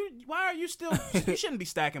 Yeah, why are you still? You shouldn't be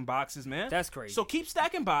stacking boxes, man. That's crazy. So keep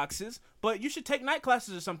stacking boxes, but you should take night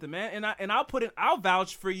classes or something, man. And I'll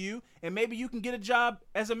vouch for you, and maybe you can get a job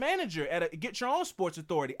as a manager get your own Sports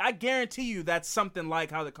Authority. I guarantee you that's something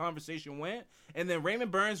like how the conversation went. And then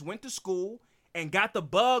Raymond Burns went to school and got the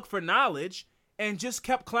bug for knowledge. And just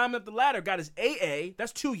kept climbing up the ladder. Got his AA,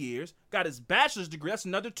 that's 2 years. Got his bachelor's degree, that's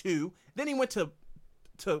another 2. Then he went to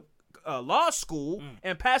to law school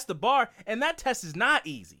and pass the bar, and that test is not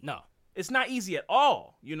easy. No. It's not easy at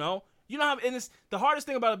all, you know? And it's the hardest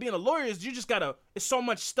thing about being a lawyer is you just gotta, it's so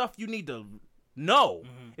much stuff you need to know.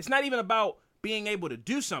 It's not even about being able to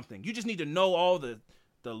do something. You just need to know all the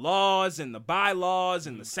laws and the bylaws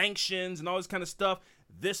and the sanctions and all this kind of stuff.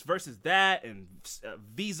 This versus that and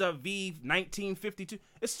vis-a-vis 1952.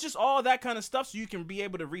 It's just all that kind of stuff so you can be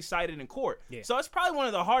able to recite it in court. Yeah. So it's probably one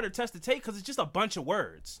of the harder tests to take because it's just a bunch of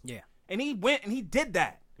words. Yeah. And he went and he did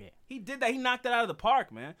that. Yeah. He did that. He knocked it out of the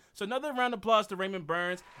park, man. So another round of applause to Raymond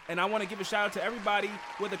Burns. And I want to give a shout out to everybody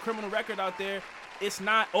with a criminal record out there. It's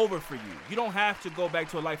not over for you. You don't have to go back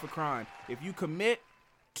to a life of crime. If you commit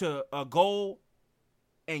to a goal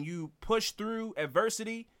and you push through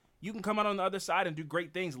adversity, you can come out on the other side and do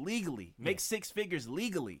great things legally. Make 6 figures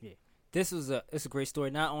legally. Yeah. It's a great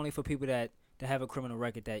story, not only for people that have a criminal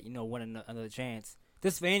record that, want another chance.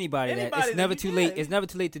 This is for anybody that it's never too late. It's never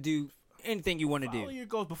too late to do anything you want to do. Your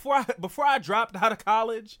goals. Before I dropped out of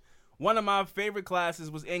college, one of my favorite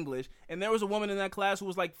classes was English, and there was a woman in that class who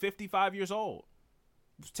was like 55 years old.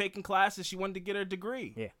 Was taking classes, she wanted to get her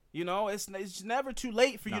degree. Yeah. It's never too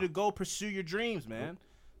late for you to go pursue your dreams, man.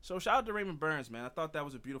 So shout out to Raymond Burns, man. I thought that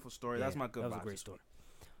was a beautiful story. Yeah, that's my good vibe. That was a great story.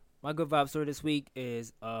 My good vibe story this week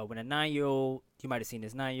is when a 9-year-old, you might have seen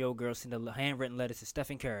this 9-year-old girl sent a handwritten letter to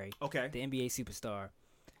Stephen Curry, the NBA superstar.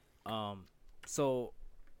 So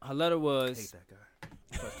her letter was. I hate that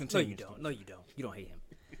guy. No, you don't. You don't hate him.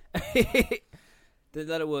 The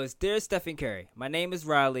letter was, "Dear Stephen Curry, my name is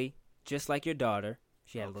Riley, just like your daughter."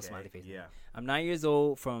 She had a little smiley face. Yeah. I'm 9 years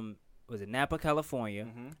old from Napa, California.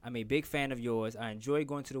 I'm a big fan of yours. I enjoy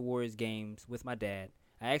going to the Warriors games with my dad.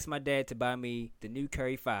 I asked my dad to buy me the new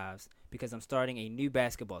Curry 5s because I'm starting a new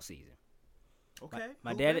basketball season. Okay.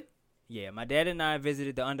 My dad and I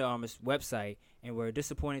visited the Under Armour's website and were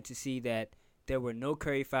disappointed to see that there were no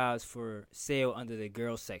Curry 5s for sale under the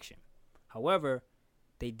girls section. However,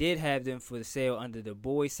 they did have them for the sale under the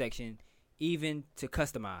boys section, even to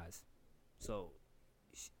customize. So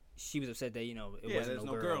she was upset that it wasn't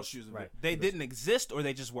no girls shoes. Right. They didn't exist, or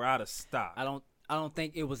they just were out of stock. I don't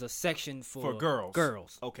think it was a section for girls.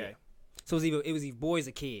 Girls. Okay. Yeah. So it was either boys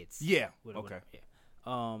or kids. Yeah. Okay.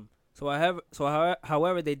 Yeah.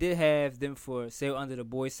 However, they did have them for sale under the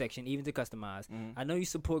boys section, even to customize. I know you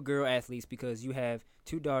support girl athletes because you have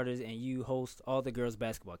 2 daughters and you host all the girls'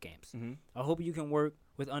 basketball camps. I hope you can work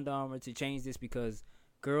with Under Armour to change this because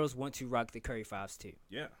girls want to rock the Curry 5s too.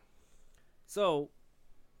 Yeah. So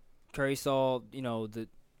Curry saw, the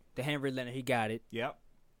handwritten letter. He got it. Yep.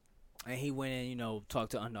 And he went and,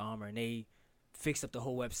 talked to Under Armour, and they fixed up the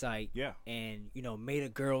whole website. Yeah. And, made a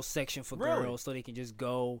girls section for girls so they can just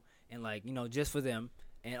go and, just for them.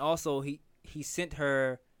 And also, he sent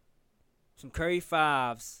her some Curry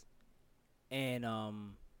 5s, and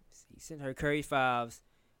he sent her Curry 5s,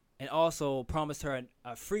 and also promised her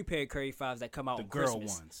a free pair of Curry 5s that come out on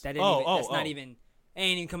Christmas. The girl ones. Not even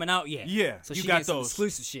ain't even coming out yet. Yeah. So you she got gets those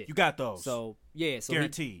exclusive shit. You got those. So yeah. So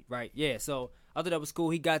guaranteed. Right. Yeah. So I thought that was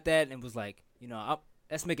cool. He got that and was like,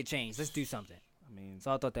 let's make a change. Let's do something.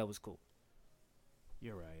 So I thought that was cool.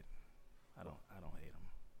 You're right. I don't hate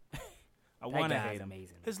him. I want to hate him.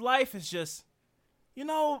 Amazing. His life is just,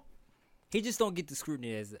 he just don't get the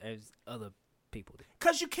scrutiny as other people do.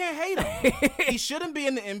 Because you can't hate him. He shouldn't be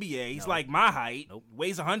in the NBA. He's like my height,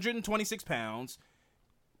 weighs 126 pounds,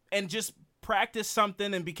 and just practiced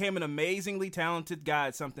something and became an amazingly talented guy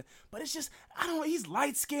at something. But it's just, he's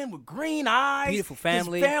light-skinned with green eyes. Beautiful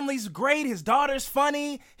family. His family's great. His daughter's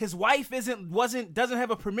funny. His wife doesn't have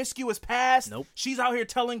a promiscuous past. Nope. She's out here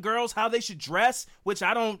telling girls how they should dress, which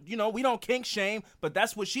we don't kink shame, but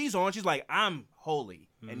that's what she's on. She's like, I'm holy,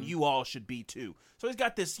 and you all should be too. So he's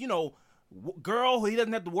got this, girl who he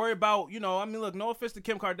doesn't have to worry about, look, no offense to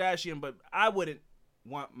Kim Kardashian, but I wouldn't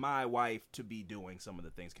want my wife to be doing some of the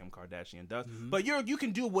things Kim Kardashian does. But you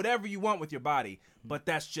can do whatever you want with your body, but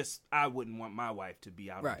that's just, I wouldn't want my wife to be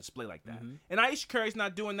out on display like that. And Ayesha Curry's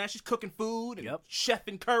not doing that. She's cooking food and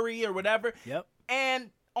chefing curry or whatever. Yep. And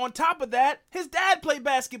on top of that, his dad played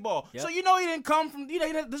basketball. Yep. So he didn't come from,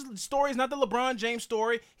 this story is not the LeBron James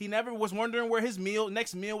story. He never was wondering where his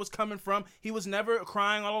next meal was coming from. He was never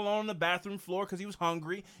crying all alone on the bathroom floor because he was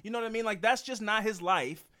hungry. You know what I mean? Like, that's just not his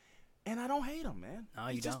life. And I don't hate him, man. No,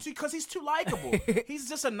 you don't. Because he's too likable. He's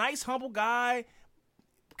just a nice, humble guy.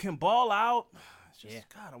 Can ball out.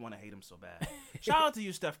 God, I want to hate him so bad. Shout out to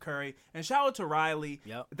you, Steph Curry, and shout out to Riley.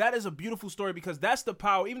 Yep. That is a beautiful story because that's the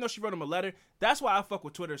power. Even though she wrote him a letter, that's why I fuck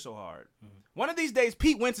with Twitter so hard. One of these days,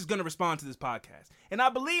 Pete Wentz is going to respond to this podcast. And I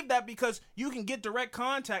believe that because you can get direct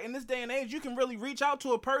contact. In this day and age, you can really reach out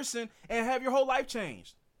to a person and have your whole life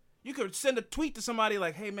changed. You could send a tweet to somebody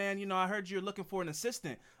like, hey, man, you know, I heard you're looking for an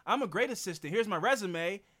assistant. I'm a great assistant. Here's my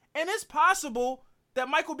resume. And it's possible that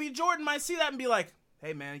Michael B. Jordan might see that and be like,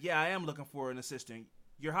 hey, man, yeah, I am looking for an assistant.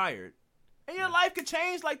 You're hired. And your life could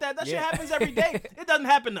change like that. That shit happens every day. It doesn't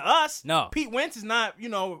happen to us. No. Pete Wentz is not, you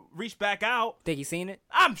know, reached back out. Think he's seen it?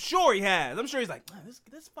 I'm sure he has. I'm sure he's like,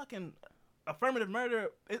 this fucking affirmative murder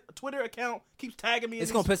Twitter account keeps tagging me.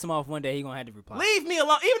 It's going to piss him off one day. He's going to have to reply. Leave me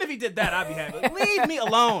alone. Even if he did that, I'd be happy. Leave me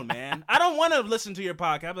alone, man. I don't want to listen to your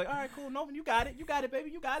podcast. I'd be like, all right, cool. No, you got it. You got it, baby.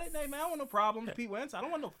 You got it. Hey, man, I don't want no problems. Pete Wentz. I don't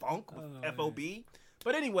want no funk with FOB.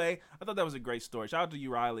 But anyway, I thought that was a great story. Shout out to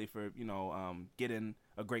you, Riley, for, you know, getting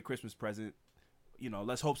a great Christmas present. You know,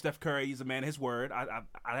 let's hope Steph Curry is a man of his word. I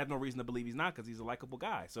have no reason to believe he's not because he's a likable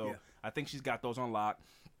guy. So I think she's got those on lock.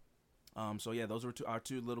 So yeah, those are our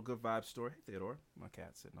two little good vibe stories. Hey, Theodore, my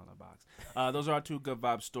cat's sitting on that box. Those are our two good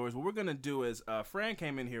vibe stories. What we're gonna do is, Fran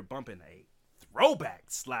came in here bumping a throwback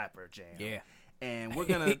slapper jam. Yeah. And we're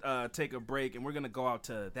gonna take a break and we're gonna go out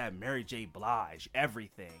to that Mary J. Blige,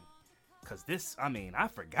 Everything. Cause this, I mean, I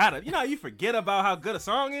forgot it. You know how you forget about how good a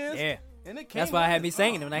song is? Yeah. And it came That's why I had me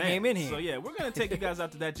singing it when I came in here. So yeah, we're gonna take you guys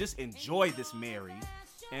out to that. Just enjoy this Mary.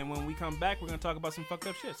 And when we come back, we're gonna talk about some fucked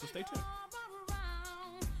up shit. So stay tuned.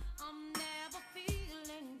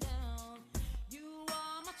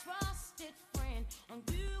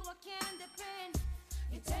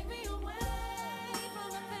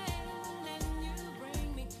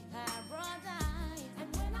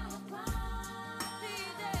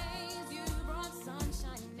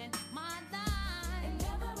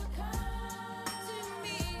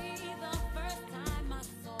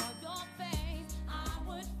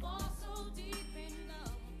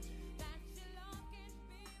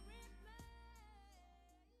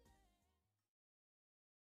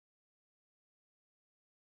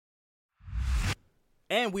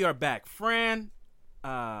 And we are back. Fran,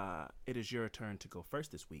 it is your turn to go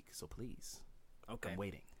first this week, so please. Okay. I'm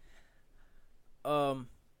waiting.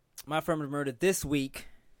 My affirmative murder this week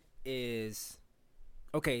is,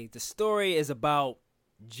 okay, the story is about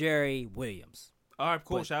Jerry Williams. All right,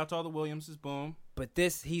 cool. Shout out to all the Williamses. Boom. But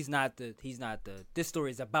this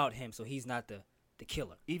story is about him, so he's not the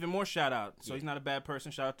killer. Even more shout out. So he's not a bad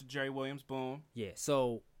person. Shout out to Jerry Williams. Boom. Yeah,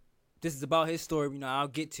 so this is about his story. You know, I'll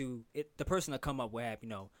get to it. The person that come up with, you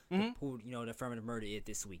know, who, you know, the affirmative murder is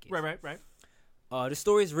this week. Is. Right. The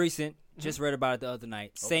story is recent. Just read about it the other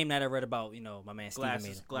night. Okay. Same night I read about, you know, my man Stephen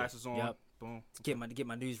Miller. Glasses on. Yep. Boom. Get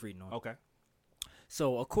my news reading on. Okay.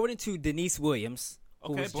 So according to Denise Williams,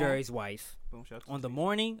 who was Jerry's wife, on the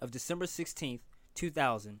morning of December 16th,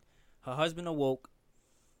 2000, her husband awoke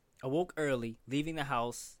early, leaving the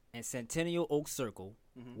house in Centennial Oak Circle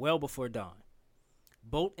well before dawn.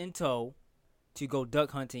 Boat in tow to go duck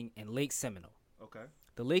hunting in Lake Seminole. Okay.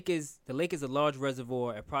 The lake is a large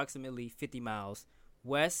reservoir approximately 50 miles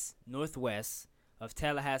northwest of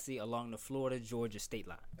Tallahassee along the Florida-Georgia state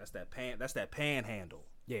line. That's that panhandle.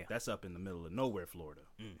 Yeah. That's up in the middle of nowhere, Florida.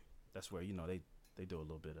 That's where, you know, they do a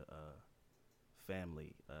little bit of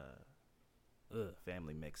family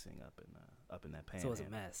mixing up in that panhandle. So it's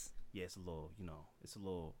a mess. Yeah, it's a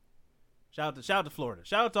little Shout out to Florida.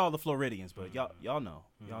 Shout out to all the Floridians, but y'all know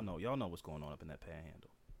what's going on up in that panhandle.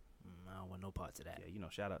 I don't want no parts of that. Yeah, you know,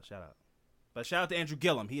 shout out. But shout out to Andrew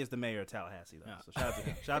Gillum. He is the mayor of Tallahassee, though. So shout out to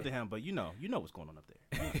him. Shout out to him. But you know what's going on up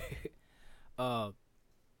there.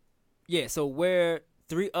 Yeah. So where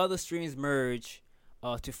three other streams merge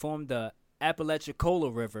to form the Apalachicola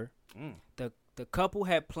River, the couple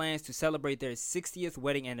had plans to celebrate their 60th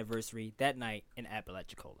wedding anniversary that night in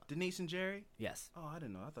Apalachicola. Denise and Jerry? Yes. Oh, I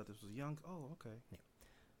didn't know. I thought this was young. Oh, okay. Yeah.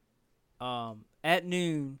 At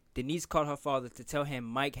noon, Denise called her father to tell him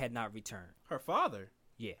Mike had not returned. Her father?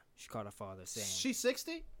 Yeah, she called her father saying... She's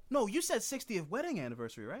 60? No, you said 60th wedding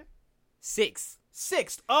anniversary, right? Sixth.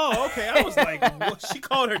 Oh, okay. I was like, what? She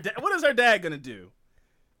called her dad. What is her dad going to do?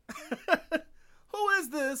 Who is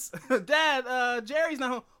this? Dad, Jerry's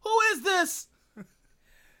not home. Who is this?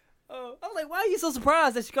 I was like, why are you so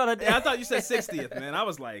surprised that she called her dad? Yeah, I thought you said 60th, man. I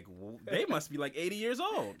was like, well, they must be like 80 years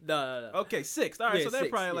old. No. Okay, 6th. All right, yeah, so they're 6th,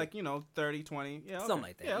 probably like, 30, 20. Yeah, okay. Something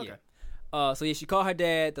like that, yeah. Okay. So, she called her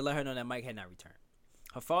dad to let her know that Mike had not returned.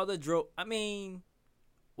 Her father drove... I mean,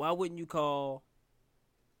 why wouldn't you call...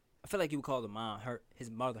 I feel like you would call her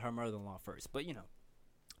mother-in-law first. But,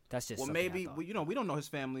 that's just something maybe, we don't know his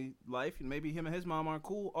family life. Maybe him and his mom aren't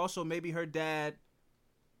cool. Also, maybe her dad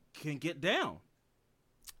can get down.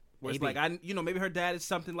 Where it's like, maybe her dad is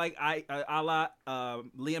something like a la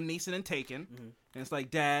Liam Neeson in Taken. And it's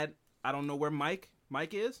like, Dad, I don't know where Mike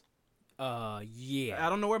is. Yeah. I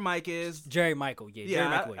don't know where Mike is. Jerry Michael. Yeah. Yeah. Jerry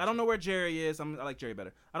Michael I don't know where Jerry is. I like Jerry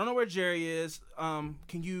better. I don't know where Jerry is.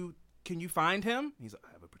 Can you find him? He's like,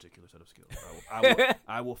 I have a particular set of skills.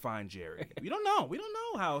 I will find Jerry. We don't know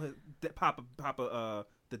how Papa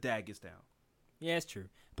the dad gets down. Yeah, it's true.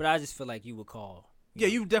 But I just feel like you would call.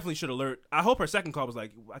 You definitely should alert. I hope her second call was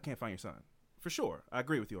like, I can't find your son. For sure. I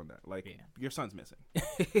agree with you on that. Like, your son's missing.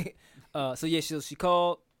 So she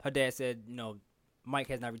called. Her dad said, Mike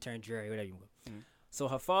has not returned Jerry, whatever you want. Mm-hmm. So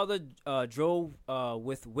her father drove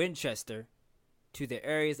with Winchester to the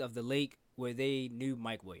areas of the lake where they knew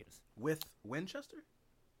Mike Williams. With Winchester?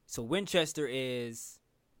 So Winchester is,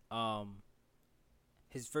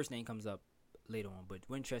 his first name comes up later on, but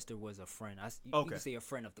Winchester was a friend. You can say a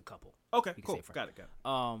friend of the couple. Okay, cool. Got it.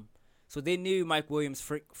 So they knew Mike Williams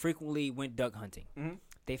frequently went duck hunting. Mm-hmm.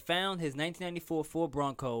 They found his 1994 Ford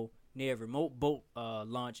Bronco near a remote boat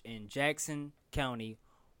launch in Jackson County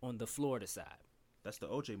on the Florida side. That's the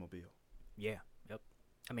OJ Mobile. Yeah, yep.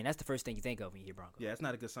 I mean, that's the first thing you think of when you hear Bronco. Yeah, that's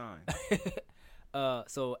not a good sign.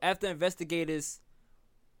 So after investigators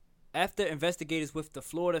with the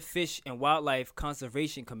Florida Fish and Wildlife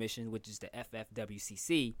Conservation Commission, which is the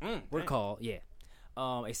FFWCC, were called,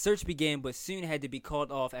 a search began, but soon had to be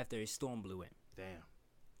called off after a storm blew in. Damn.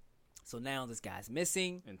 So now this guy's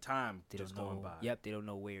missing. And time just going by. Yep, they don't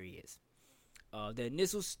know where he is. The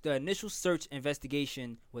initial search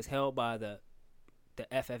investigation was held by the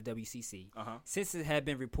FFWCC, since it had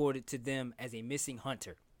been reported to them as a missing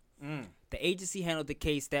hunter. The agency handled the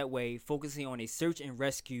case that way, focusing on a search and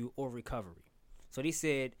rescue or recovery. So they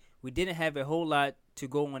said, we didn't have a whole lot to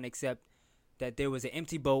go on except that there was an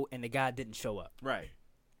empty boat and the guy didn't show up. Right.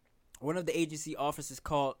 One of the agency officers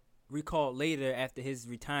recalled later after his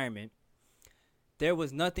retirement, there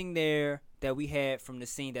was nothing there that we had from the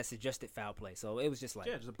scene that suggested foul play. So it was just like,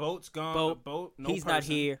 the boat's gone. Boat, no he's person. not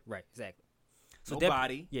here. Right, exactly. So no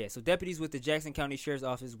body. So deputies with the Jackson County Sheriff's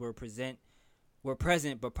Office were present,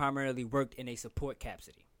 but primarily worked in a support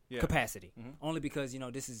capacity. Mm-hmm. Only because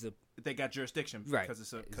this is they got jurisdiction, right?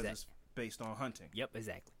 Because it's based on hunting. Yep,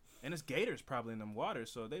 exactly. And it's gators probably in them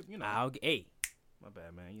waters, so they Hey, my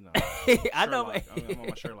bad, man. I know. I'm on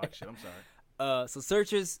my Sherlock shit. I'm sorry. So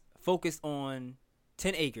searchers focused on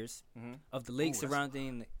 10 acres of the lake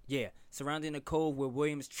surrounding the cove where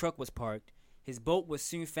Williams' truck was parked. His boat was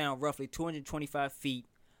soon found roughly 225 feet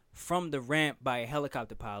from the ramp by a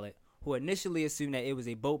helicopter pilot, who initially assumed that it was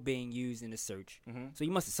a boat being used in the search. Mm-hmm. So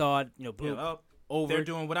you must have saw it, blew over. They're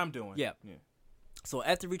doing what I'm doing. Yeah. So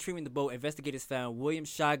after retrieving the boat, investigators found Williams'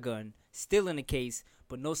 shotgun still in the case,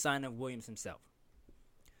 but no sign of Williams himself.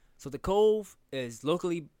 So the cove is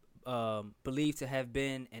locally believed to have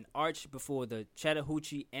been an arch before the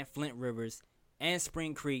Chattahoochee and Flint rivers and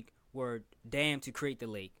Spring Creek were dammed to create the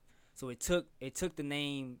lake. So it took the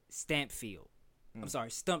name Stump Field.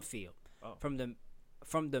 From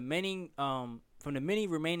the many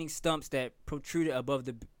remaining stumps that protruded above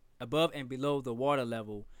and below the water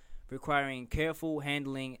level, requiring careful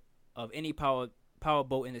handling of any power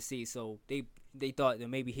boat in the sea. So they thought that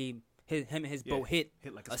maybe him and his boat hit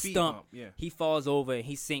like a speed stump. Bump. Yeah. He falls over and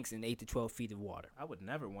he sinks in 8 to 12 feet of water. I would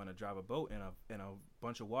never want to drive a boat in a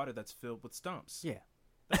bunch of water that's filled with stumps. Yeah.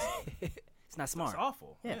 It's not smart. It's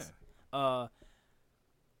awful. Yes. Yeah.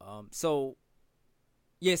 So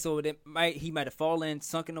he might have fallen,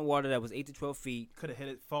 sunk in the water that was 8 to 12 feet. Could have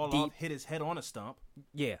hit his head on a stump.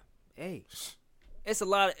 Yeah. Hey. It's a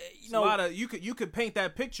lot of, you could paint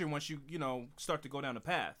that picture once you start to go down the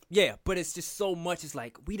path. Yeah, but it's just so much. It's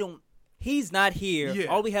like he's not here. Yeah.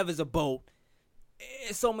 All we have is a boat.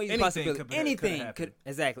 It's so many possibilities. Anything could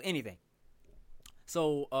anything.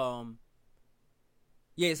 So so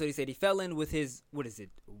they said he fell in with his, what is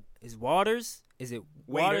it? His waters? Is it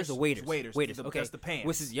waters or waders? Waders. Okay. That's the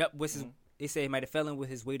pants. They say he might have fell in with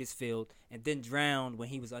his waders filled and then drowned when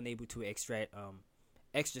he was unable to extricate.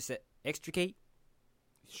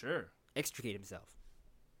 Sure. Extricate himself.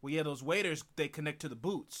 Well, yeah, those waders, they connect to the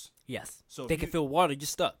boots. Yes. So they can feel water, you're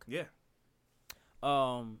stuck. Yeah.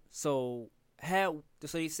 So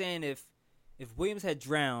he's saying if Williams had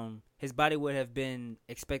drowned, his body would have been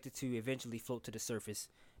expected to eventually float to the surface,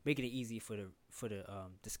 making it easy for the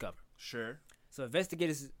discover. Sure. So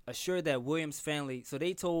investigators assured that Williams' family, so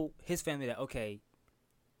they told his family that, okay,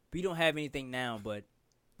 we don't have anything now, but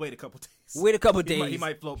wait a couple days. He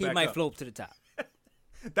might float to the top.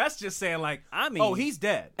 That's just saying, like, I mean, he's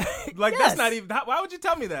dead. Like, yes. That's not even. Why would you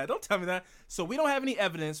tell me that? Don't tell me that. So we don't have any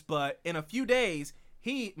evidence, but in a few days,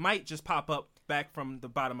 he might just pop up back from the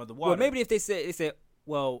bottom of the water. Well, maybe if they said,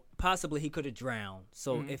 well, possibly he could have drowned.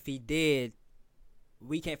 So if he did,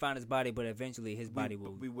 we can't find his body, but eventually his body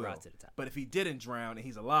will rise to the top. But if he didn't drown and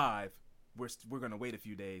he's alive, we're gonna wait a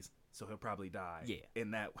few days, so he'll probably die. Yeah.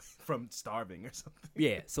 In that from starving or something.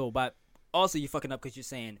 Yeah. So, but also you're fucking up because you're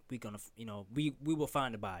saying we will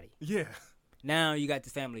find the body. Yeah. Now you got the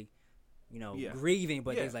family, grieving,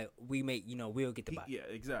 but it's like we'll get the body. Yeah,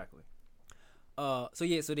 exactly. So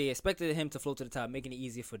they expected him to float to the top, making it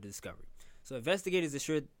easier for the discovery. So investigators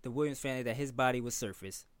assured the Williams family that his body would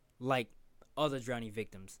surface, like other drowning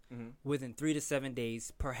victims, within 3 to 7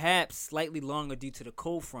 days, perhaps slightly longer due to the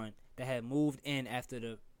cold front that had moved in after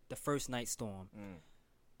the first night storm.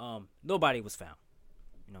 Nobody was found.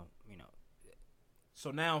 So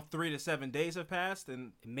now 3 to 7 days have passed,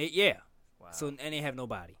 and Wow. So and they have no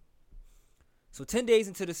body. So 10 days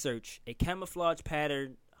into the search, a camouflage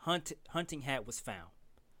pattern hunting hat was found,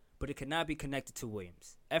 but it could not be connected to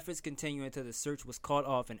Williams. Efforts continued until the search was called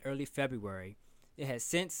off in early February. It has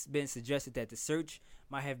since been suggested that the search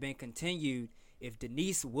might have been continued if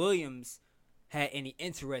Denise Williams had any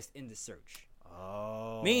interest in the search.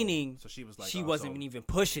 Oh. Meaning, so she was like, she wasn't even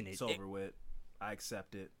pushing it. It's over with. I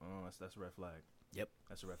accept it. Oh, that's a red flag. Yep.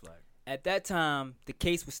 That's a red flag. At that time, the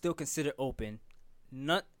case was still considered open.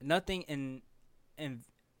 Nothing in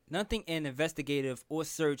investigative or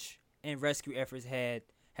search and rescue efforts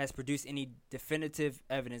has produced any definitive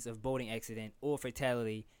evidence of boating accident or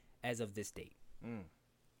fatality as of this date.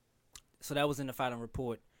 So that was in the final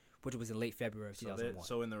report, which was in late February of 2001.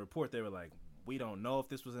 So in the report, they were like, we don't know if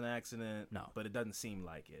this was an accident. No. But it doesn't seem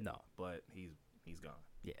like it. No. But he's gone.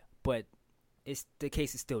 Yeah. But the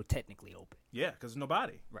case is still technically open. Yeah, because there's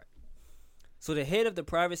nobody. Right. So the head of the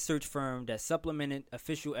private search firm that supplemented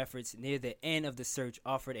official efforts near the end of the search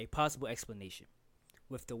offered a possible explanation.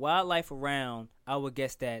 With the wildlife around, I would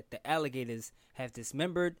guess that the alligators have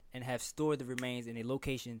dismembered and have stored the remains in a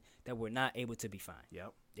location that were not able to be found.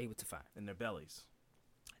 Yep. Able to find. In their bellies.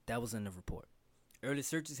 That was in the report. Early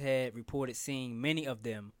searchers had reported seeing many of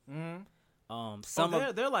them.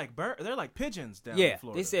 They're like pigeons down in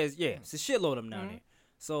Florida. They says it's a shitload of them down there.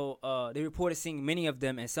 So they reported seeing many of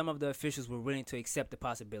them, and some of the officials were willing to accept the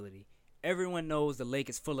possibility. Everyone knows the lake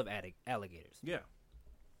is full of alligators. Yeah.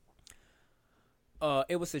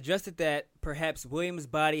 It was suggested that perhaps Williams'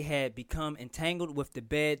 body had become entangled with the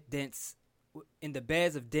beds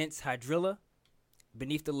of dense hydrilla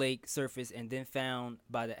beneath the lake surface, and then found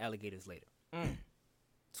by the alligators later.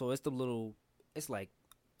 So it's like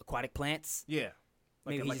aquatic plants. Yeah.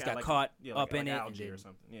 Maybe he just got caught up in it. Algae or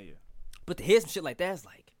something. Yeah. But to hear some shit like that is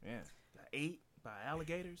like... Yeah. Got ate by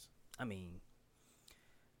alligators? I mean...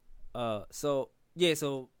 So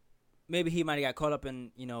maybe he might have got caught up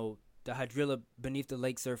in, the hydrilla beneath the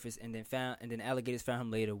lake surface, and then alligators found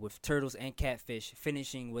him later with turtles and catfish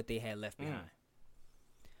finishing what they had left behind.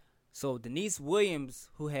 So Denise Williams,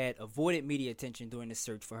 who had avoided media attention during the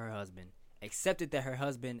search for her husband, accepted that her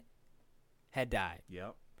husband had died.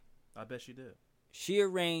 Yep. I bet she did. She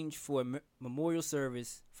arranged for a memorial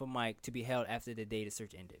service for Mike to be held after the day the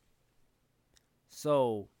search ended.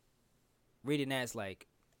 So, reading that's like,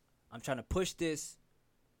 I'm trying to push this,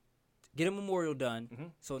 get a memorial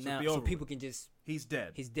done, so people can just... He's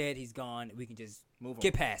dead. He's dead, he's gone, we can just move on.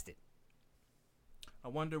 Get past it. I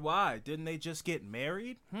wonder why. Didn't they just get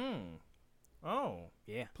married? Oh.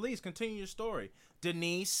 Yeah. Please, continue your story.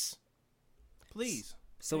 Denise, please.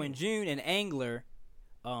 So in June, an angler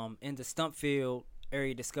in the Stumpfield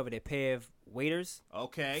area discovered a pair of waders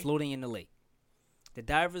floating in the lake. The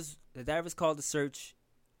divers called to search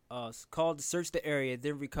the area,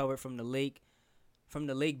 then recovered from the lake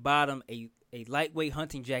bottom a lightweight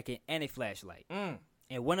hunting jacket and a flashlight.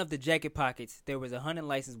 In one of the jacket pockets, there was a hunting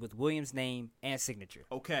license with Williams' name and signature.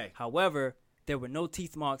 Okay. However, there were no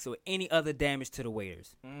teeth marks or any other damage to the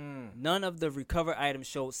waders. None of the recovered items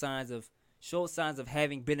showed signs of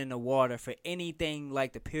having been in the water for anything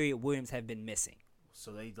like the period Williams had been missing.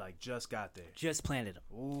 So they just got there. Just planted them.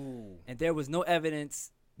 Ooh. And there was no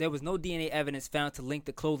DNA evidence found to link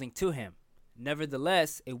the clothing to him.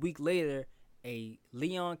 Nevertheless, a week later, a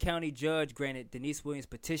Leon County judge granted Denise Williams'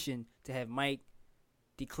 petition to have Mike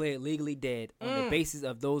declared legally dead on the basis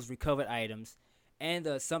of those recovered items and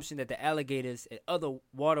the assumption that the alligators and other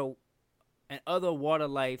water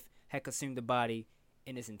life had consumed the body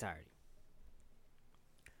in its entirety.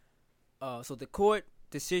 So the court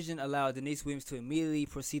decision allowed Denise Williams to immediately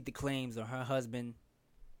proceed the claims on her husband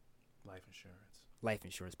life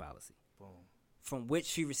insurance policy. Boom. From which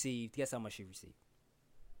she received, guess how much she received?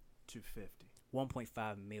 $250.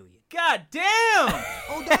 $1.5 million. God damn!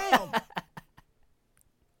 Oh damn!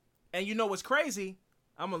 And you know what's crazy?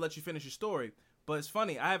 I'm gonna let you finish your story, but it's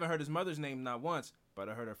funny. I haven't heard his mother's name not once, but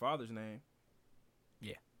I heard her father's name.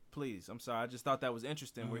 Yeah. Please, I'm sorry. I just thought that was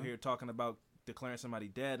interesting. We're here talking about declaring somebody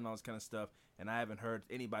dead and all this kind of stuff. And I haven't heard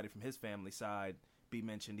anybody from his family side be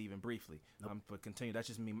mentioned even briefly. Nope. But continue. That's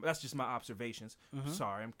just me. That's just my observations. Mm-hmm.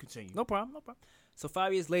 Sorry, I'm continuing. No problem. So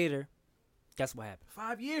 5 years later, guess what happened?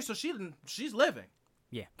 5 years. So she's living.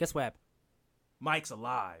 Yeah. Guess what happened? Mike's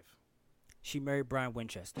alive. She married Brian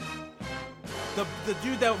Winchester. The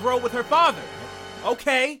dude that rode with her father.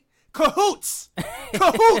 Okay. Cahoots.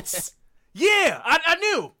 Yeah, I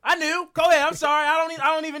knew. Go ahead. I'm sorry. I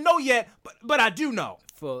don't even know yet, but I do know.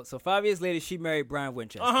 So 5 years later, she married Brian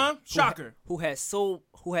Winchester. Shocker. Who had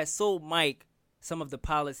sold Mike some of the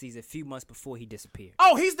policies a few months before he disappeared.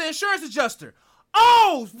 Oh, he's the insurance adjuster.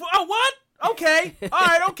 Oh, what? Okay. All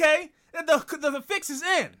right. Okay. The fix is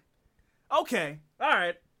in. Okay. All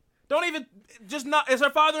right. Don't even just not. Is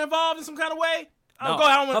her father involved in some kind of way? No, go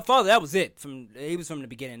ahead. Her father. That was it. He was from the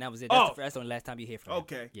beginning. That was it. That's the only last time you hear from him.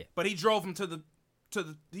 Okay. Yeah. But he drove him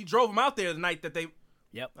he drove him out there the night that they.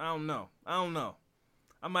 Yep. I don't know.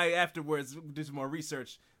 I might afterwards do some more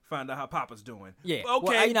research, find out how Papa's doing. Yeah.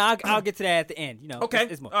 Okay. Well, I'll get to that at the end. Okay.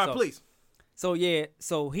 It's more. All right, please. So yeah.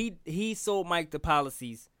 So he sold Mike the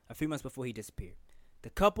policies a few months before he disappeared.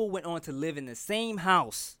 The couple went on to live in the same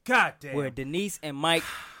house. God damn. Where Denise and Mike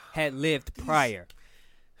had lived prior.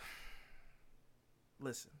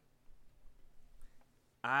 Listen.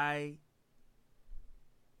 I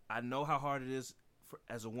know how hard it is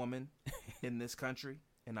as a woman in this country,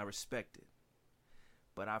 and I respect it.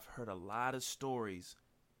 But I've heard a lot of stories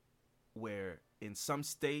where in some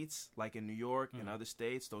states, like in New York and other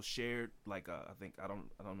states, those shared, like I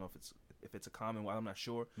don't know if it's a common one, I'm not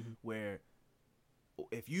sure, where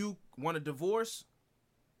if you want a divorce,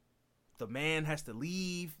 the man has to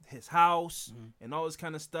leave his house and all this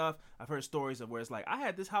kind of stuff. I've heard stories of where it's like, I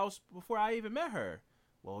had this house before I even met her.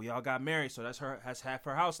 Well, y'all got married, so that's half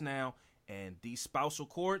her house now. And these spousal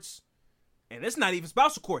courts, and it's not even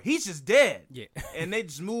spousal court. He's just dead. Yeah. And they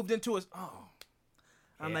just moved into his.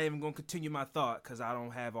 I'm not even going to continue my thought because I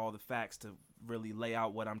don't have all the facts to really lay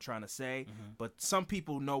out what I'm trying to say. But some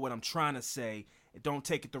people know what I'm trying to say. Don't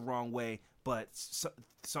take it the wrong way. But so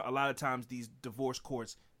a lot of times these divorce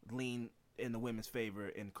courts lean in the women's favor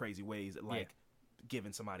in crazy ways, like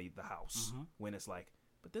giving somebody the house when it's like,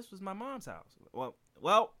 but this was my mom's house.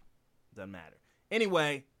 Well, doesn't matter.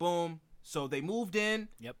 Anyway, boom. So they moved in.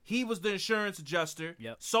 Yep. He was the insurance adjuster.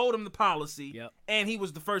 Yep. Sold him the policy. Yep. And he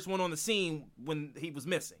was the first one on the scene when he was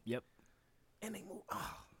missing. Yep. And they moved.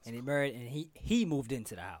 And he married, and he moved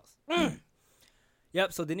into the house.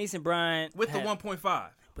 Yep. So Denise and Brian with the 1.5.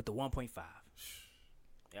 With the 1.5.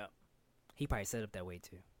 Yep. He probably set up that way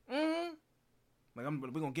too. Like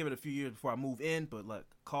we're gonna give it a few years before I move in, but like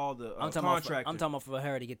call the contractor. I'm talking about for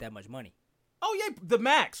her to get that much money. Oh yeah, the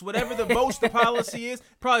max, whatever the most the policy is,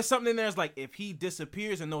 probably something in there is like if he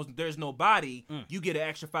disappears and there's no body, you get an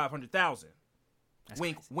extra $500,000.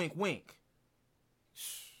 Wink, crazy. wink, wink.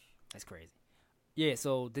 That's crazy. Yeah,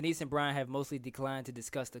 so Denise and Brian have mostly declined to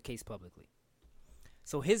discuss the case publicly.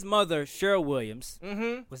 So his mother, Cheryl Williams,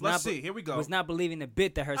 Here we go. was not believing a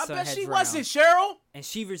bit that her son had drowned. she wasn't, Cheryl. And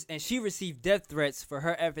she received death threats for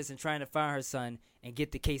her efforts in trying to find her son and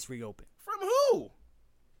get the case reopened. From who?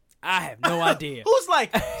 I have no idea. Who's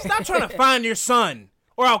like, stop trying to find your son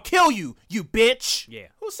or I'll kill you, you bitch. Yeah.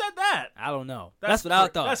 Who said that? I don't know. That's what I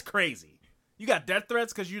thought. That's crazy. You got death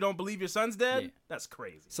threats because you don't believe your son's dead? Yeah. That's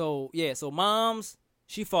crazy. So moms,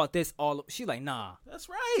 she fought this she like, nah. That's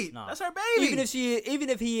right. Nah. That's her baby. Even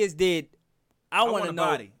if he is dead, I want to know.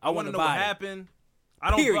 Body. I want to know what happened.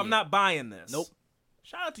 I'm not buying this. Nope.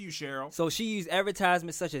 Shout out to you, Cheryl. So she used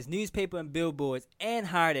advertisements such as newspaper and billboards and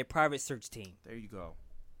hired a private search team. There you go.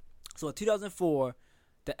 So in 2004,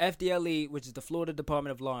 the FDLE, which is the Florida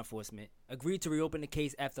Department of Law Enforcement, agreed to reopen the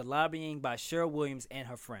case after lobbying by Cheryl Williams and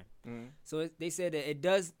her friend. So they said that it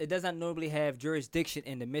does not normally have jurisdiction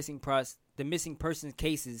in the missing persons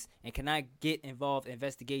cases and cannot get involved in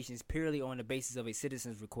investigations purely on the basis of a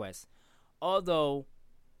citizen's request, although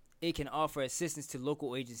it can offer assistance to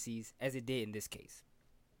local agencies as it did in this case.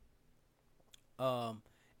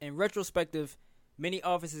 In retrospective, many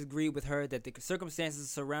officers agreed with her that the circumstances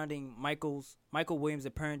surrounding Michael Williams'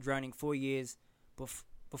 apparent drowning 4 years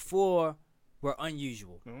before were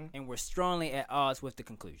unusual and were strongly at odds with the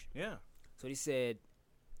conclusion. Yeah. So they said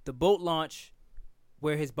the boat launch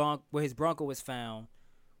where his Bronco was found,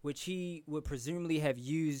 which he would presumably have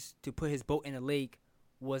used to put his boat in a lake,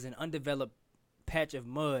 was an undeveloped patch of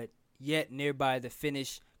mud, yet nearby the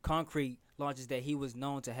finished concrete launches that he was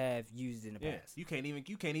known to have used in the past. You can't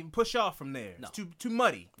even push off from there. No. It's too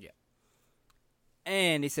muddy. Yeah.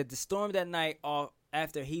 And they said the storm that night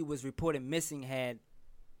after he was reported missing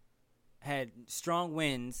had strong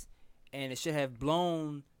winds and it should have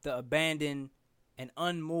blown the abandoned and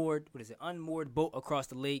unmoored boat across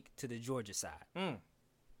the lake to the Georgia side.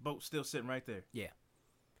 Boat still sitting right there. Yeah.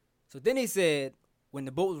 So then he said when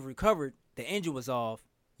the boat was recovered, the engine was off,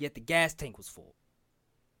 yet the gas tank was full.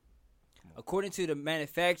 According to the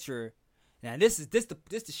manufacturer, now this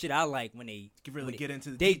the shit I like when they really get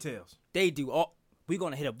into the details. They do all. We're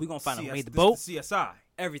gonna find out who made the boat. boat. CSI.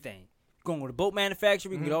 Everything. Going with the boat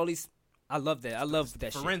manufacturer, we can get all these. I love that. I love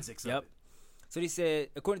that forensics. Shit. Yep. So they said,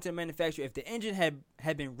 according to the manufacturer, if the engine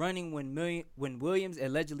had been running when Williams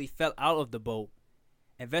allegedly fell out of the boat,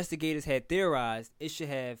 investigators had theorized it should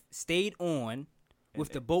have stayed on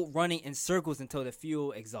with the boat running in circles until the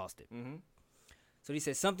fuel exhausted. So he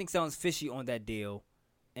said something sounds fishy on that deal,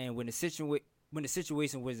 and when the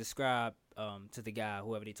situation was described to the guy,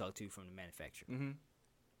 whoever they talked to from the manufacturer.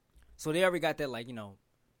 So they already got that, like,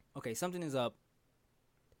 okay, something is up.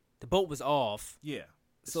 The boat was off. Yeah.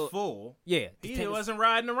 It's full. Yeah. He wasn't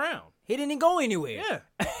riding around. He didn't go anywhere.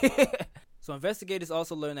 Yeah. So investigators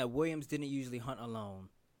also learned that Williams didn't usually hunt alone.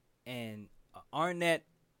 And Arnett,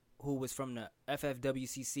 who was from the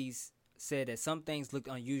FFWCC, said that some things looked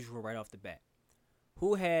unusual right off the bat.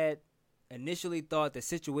 Who had initially thought the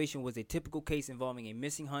situation was a typical case involving a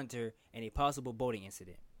missing hunter and a possible boating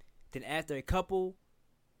incident. Then after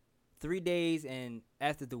 3 days and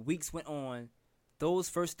after the weeks went on, those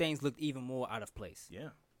first things looked even more out of place. Yeah.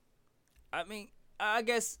 I mean, I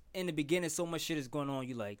guess in the beginning, so much shit is going on.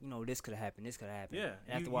 You like, this could have happened. This could have happened. Yeah.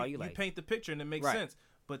 And after a while, you paint the picture and it makes sense.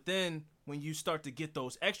 But then when you start to get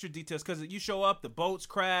those extra details, because you show up, the boat's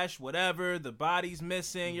crashed, whatever, the body's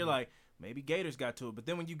missing, you're like, maybe gators got to it. But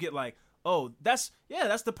then when you get like, oh, that's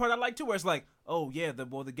the part I like too, where it's like, oh yeah, the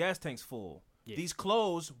gas tank's full. Yeah. These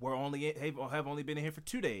clothes have only been in here for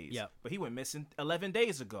 2 days. Yep. But he went missing 11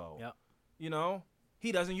 days ago. Yep.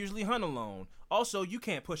 He doesn't usually hunt alone. Also, you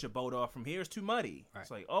can't push a boat off from here. It's too muddy. Right. It's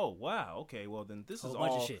like, oh, wow. Okay, well, then this is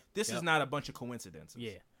all. This is not a bunch of coincidences.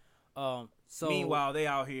 Yeah. So meanwhile, they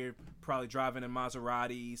out here probably driving in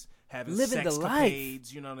Maseratis, having living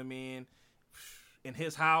sexcapades, you know what I mean? In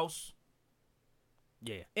his house.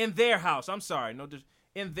 Yeah. In their house. I'm sorry. No,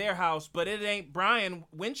 in their house, but it ain't Brian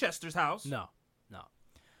Winchester's house. No.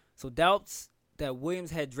 So doubts that Williams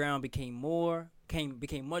had drowned became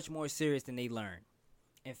much more serious than they learned.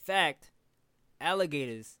 In fact,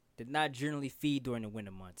 alligators did not generally feed during the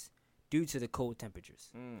winter months due to the cold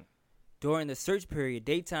temperatures. During the search period,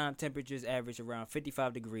 daytime temperatures averaged around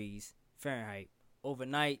 55 degrees Fahrenheit.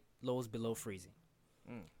 Overnight, lows below freezing.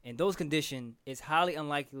 In those conditions, it's highly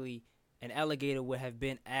unlikely an alligator would have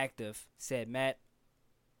been active, said Matt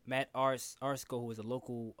Arsko, who is a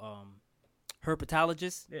local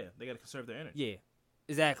herpetologist. Yeah, they got to conserve their energy. Yeah,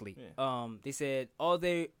 exactly. Yeah. They said all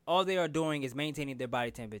they are doing is maintaining their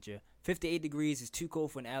body temperature. 58 degrees is too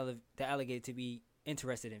cold for the alligator to be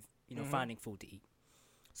interested in finding food to eat.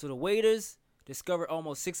 So the waders, discovered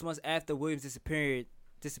almost 6 months after Williams'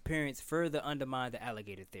 disappearance, further undermined the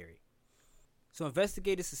alligator theory. So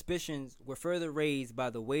investigators' suspicions were further raised by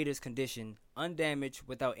the waders' condition, undamaged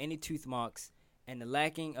without any tooth marks, and the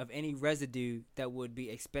lacking of any residue that would be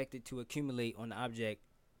expected to accumulate on the object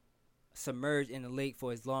submerged in the lake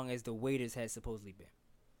for as long as the waders had supposedly been.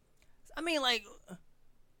 I mean, like,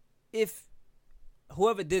 if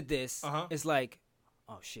whoever did this is like,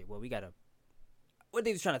 oh shit, well, we gotta. What,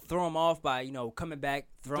 they was trying to throw him off by, coming back,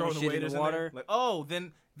 throwing shit in the water? Like, oh,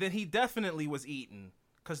 then he definitely was eaten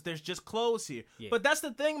because there's just clothes here. Yeah. But that's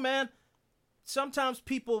the thing, man. Sometimes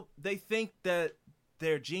people, they think that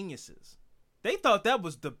they're geniuses. They thought that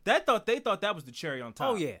was the cherry on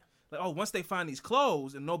top. Oh yeah. Like, oh, once they find these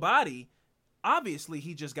clothes and no body, obviously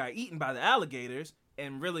he just got eaten by the alligators,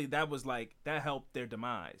 and really that helped their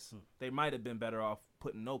demise. They might have been better off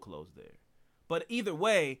putting no clothes there. But either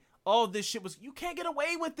way, all this shit you can't get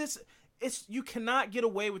away with this. You cannot get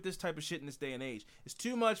away with this type of shit in this day and age. It's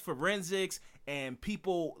too much forensics and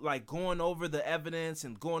people like going over the evidence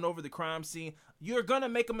and going over the crime scene. You're gonna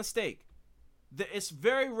make a mistake. It's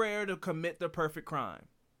very rare to commit the perfect crime.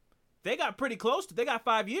 They got pretty close they got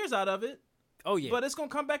 5 years out of it. Oh yeah. But it's gonna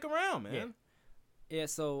come back around, man. Yeah,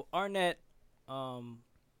 so Arnett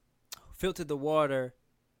filtered the water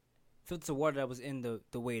that was in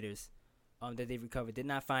the waders that they recovered, did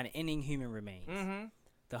not find any human remains. Mm-hmm.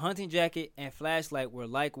 The hunting jacket and flashlight were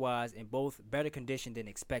likewise in both better condition than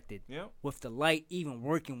expected. Yep. With the light even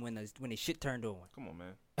working when the shit turned on. Come on,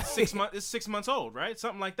 man. 6 months. It's 6 months old, right?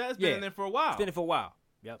 Something like that. It's been in there for a while. It's been in there for a while.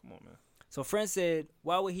 Yep. Come on, man. So friends said,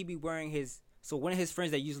 why would he be wearing his? So one of his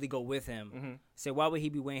friends that usually go with him said, why would he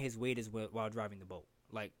be wearing his waders while driving the boat?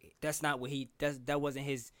 Like, that's not what that wasn't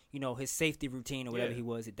his his safety routine or whatever he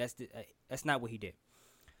was. That's not what he did.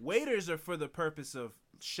 Waders are for the purpose of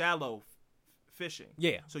shallow fishing.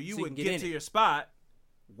 Yeah. So you would get to your spot,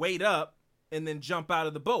 wade up, and then jump out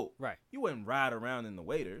of the boat. Right. You wouldn't ride around in the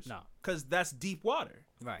waders. No. Because that's deep water.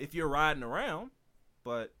 Right. If you're riding around.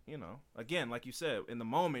 But, again, like you said, in the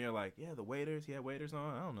moment, you're like, yeah, the waders. He had waders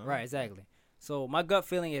on. I don't know. Right, exactly. So my gut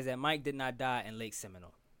feeling is that Mike did not die in Lake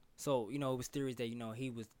Seminole. So, it was theories that, he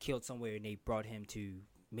was killed somewhere and they brought him into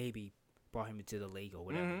the lake or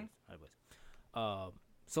whatever it was.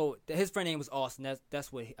 So his friend name was Austin.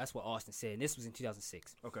 That's what Austin said. And this was in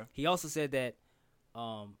 2006. Okay. He also said that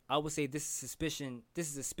I would say this is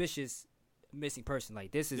suspicious missing person.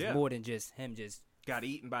 Like, this is more than just him just got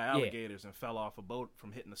eaten by alligators and fell off a boat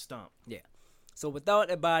from hitting a stump. Yeah. So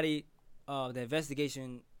without a body, the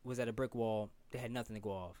investigation was at a brick wall. They had nothing to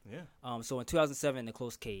go off. Yeah. So in 2007, the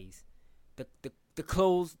closed case. The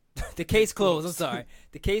case closed. I'm sorry.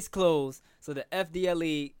 The case closed. So the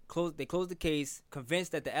FDLE closed the case,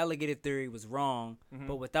 convinced that the alligator theory was wrong,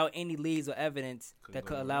 but without any leads or evidence that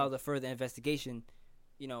could allow the further investigation.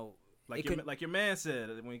 Like your man said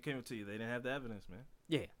when he came to you, they didn't have the evidence, man.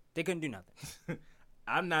 Yeah, they couldn't do nothing.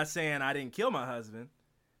 I'm not saying I didn't kill my husband,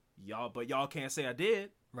 but y'all can't say I did.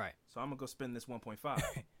 Right. So I'm gonna go spend this 1.5.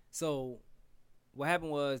 So what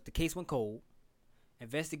happened was the case went cold.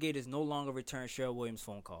 Investigators no longer returned Cheryl Williams'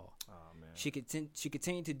 phone call. Oh man. She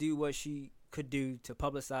continued to do what she could do to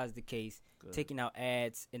publicize the case, taking out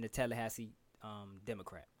ads in the Tallahassee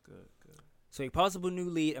Democrat. Good. So a possible new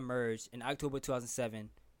lead emerged in October 2007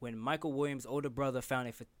 when Michael Williams' older brother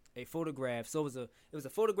found a photograph. So it was a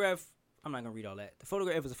photograph. I'm not gonna read all that.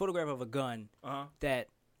 It was a photograph of a gun that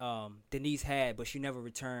Denise had, but she never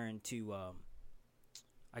returned to.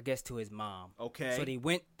 I guess to his mom. Okay. So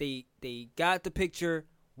they got the picture,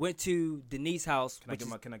 went to Denise's house.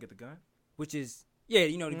 Can I get the gun? Which is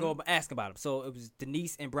to go ask about him. So it was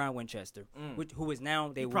Denise and Brian Winchester, who is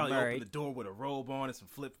now they were probably married. Opened the door with a robe on and some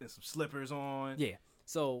slippers on. Yeah.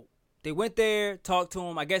 So they went there, talked to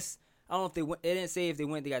him. I guess I don't know if they went. They didn't say if they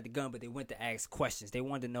went. They got the gun, but they went to ask questions. They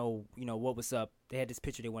wanted to know, what was up. They had this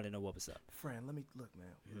picture. They wanted to know what was up. Friend, let me look,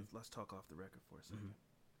 man. Let's talk off the record for a second.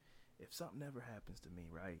 If something ever happens to me,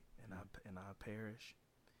 right, and I perish,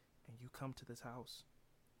 and you come to this house,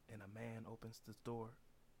 and a man opens this door,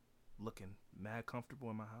 looking mad comfortable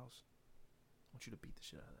in my house, I want you to beat the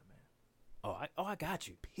shit out of that man. I got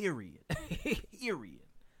you. Period. Period.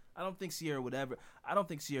 I don't think Sierra would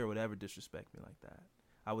ever disrespect me like that.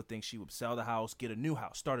 I would think she would sell the house, get a new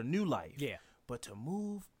house, start a new life. Yeah. But to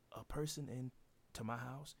move a person into my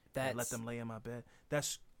house and let them lay in my bed,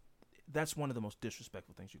 that's one of the most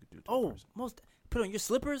disrespectful things you could do to a person. Put on your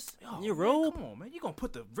slippers, your robe. Come on, man. You gonna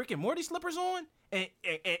put the Rick and Morty slippers on and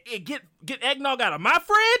get eggnog out of my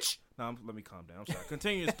fridge? No, let me calm down. I'm sorry.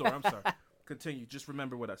 Continue your story. I'm sorry. Continue. Just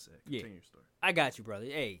remember what I said. Continue your story. I got you, brother.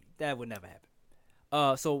 Hey, that would never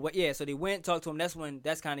happen. So they went, talked to him.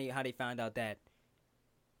 That's kind of how they found out that,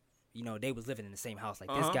 they was living in the same house. Like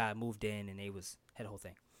this guy moved in and had the whole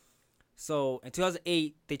thing. So in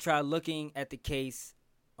 2008, they tried looking at the case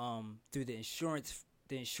through the insurance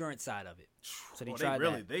side of it. So they tried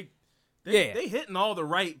really that. They hitting all the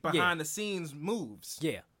right behind the scenes moves.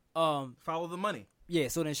 Yeah. Follow the money. Yeah.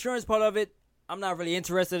 So the insurance part of it, I'm not really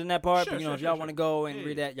interested in that part. But if y'all want to go and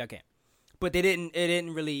read that, y'all can. But it didn't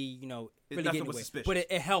really, really get away. But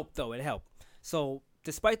it helped though. It helped. So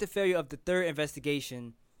despite the failure of the third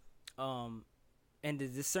investigation, and the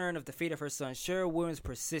discern of the fate of her son, Cheryl Williams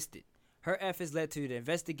persisted. Her efforts led to the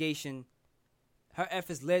investigation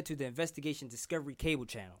Discovery Cable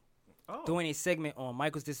Channel, doing a segment on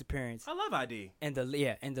Michael's disappearance. I love ID. And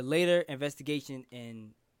the later investigation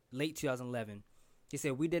in late 2011, he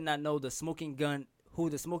said, "We did not know who the smoking gun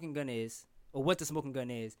is, or what the smoking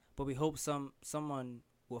gun is, but we hope someone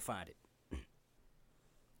will find it."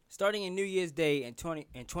 Starting in New Year's Day in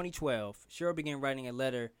 2012, Cheryl began writing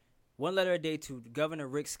one letter a day to Governor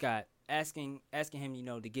Rick Scott, asking him,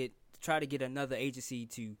 to try to get another agency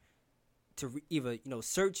to either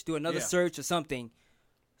do another search or something.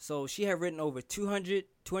 So she had written over 200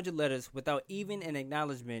 letters without even an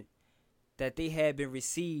acknowledgement that they had been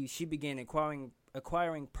received. She began acquiring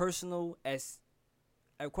personal as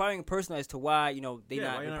to why they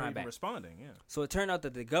not replying back. Responding. Yeah. So it turned out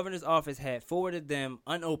that the governor's office had forwarded them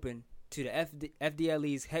unopened to the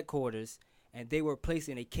FDLE's headquarters, and they were placed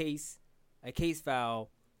in a case file.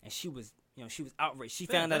 And she was outraged. She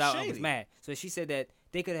found that out and was mad. So she said that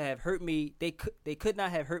they could have hurt me. They could not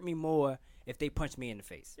have hurt me more if they punched me in the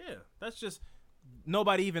face. Yeah, that's just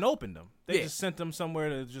nobody even opened them. They just sent them somewhere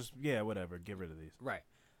to just whatever, get rid of these. Right.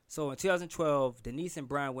 So in 2012, Denise and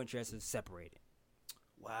Brian Winchester separated.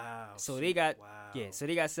 Wow. So they got So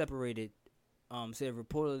they got separated. said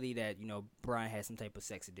reportedly that Brian had some type of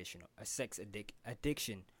sex addiction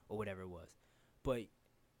or whatever it was, but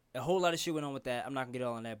a whole lot of shit went on with that. I'm not gonna get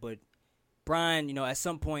all on that, but Brian, at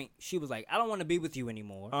some point she was like, I don't want to be with you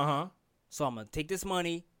anymore. So I'm gonna take this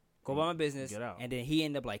money, go about my business, get out. And then he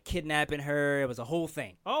ended up like kidnapping her. It was a whole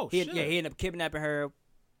thing. Oh shit! Yeah, he ended up kidnapping her.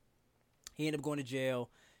 He ended up going to jail.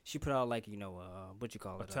 She put out like what you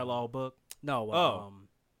call it? A tell-all book? No.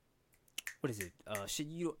 What is it? Shit.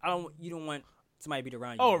 You don't want somebody to be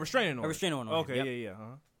around you. Oh, a restraining order. A restraining order. Okay. Yeah.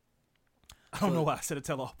 I don't know why I said a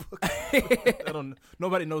tell-all book.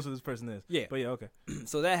 Nobody knows who this person is. Yeah. But yeah, okay.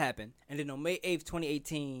 So that happened, and then on May 8th,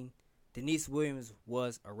 2018, Denise Williams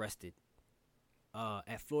was arrested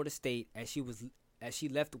at Florida State as she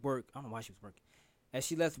left work. I don't know why she was working. As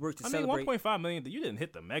she left work to celebrate. 1.5 million. You didn't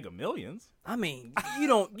hit the Mega Millions. I mean, you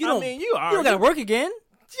don't. I mean, you don't gotta work again.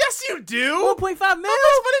 Yes, you do. 1.5 million. How much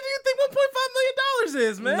money do you think $1.5 million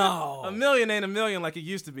is, man? No, $1 million ain't $1 million like it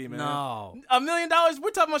used to be, man. No, $1 million.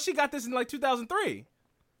 We're talking about she got this in like 2003.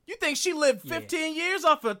 You think she lived 15 years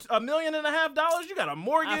off of $1.5 million? You got a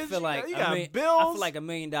mortgage. I feel like you got bills. I feel like $1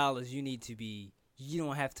 million. You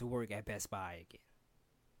don't have to work at Best Buy again.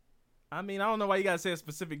 I mean, I don't know why you gotta say a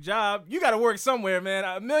specific job. You gotta work somewhere, man.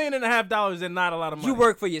 $1.5 million is not a lot of money. You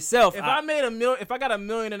work for yourself. If I got $1.5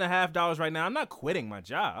 million right now, I'm not quitting my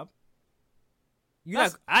job.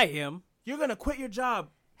 I am. You're gonna quit your job.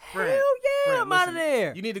 Hell yeah, Brent, I'm out of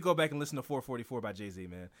there. You need to go back and listen to 444 by Jay-Z,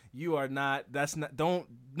 man. You are not. That's not. Don't.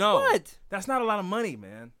 No. What? That's not a lot of money,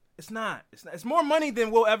 man. It's not. It's more money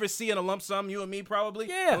than we'll ever see in a lump sum, you and me probably.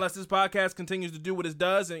 Yeah. Unless this podcast continues to do what it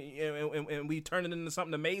does and we turn it into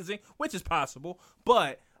something amazing, which is possible.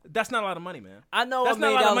 But that's not a lot of money, man. I know that's $1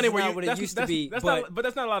 million not what it used to be. But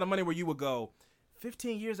that's not a lot of money where you would go,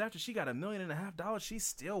 15 years after she got $1.5 million, she's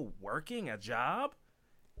still working a job?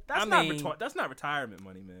 That's not retirement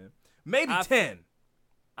money, man. Maybe 10.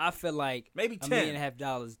 I feel like maybe $10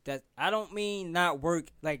 million. That I don't mean not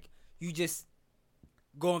work like you just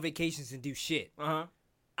go on vacations and do shit.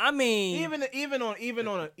 I mean, even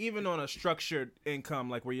on a structured income,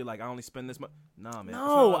 like where you're like, I only spend this much. Nah, man.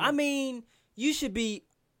 No, I mean, you should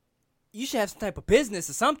have some type of business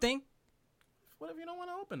or something. What if you don't want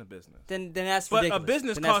to open a business? Then that's ridiculous.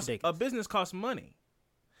 But a business costs money.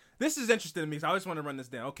 This is interesting to me, so I just want to run this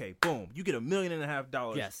down. Okay, boom. You get $1.5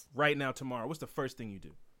 million right now tomorrow. What's the first thing you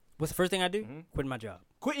do? What's the first thing I do? Quitting my job.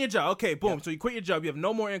 Quitting your job. Okay, boom. Yep. So you quit your job. You have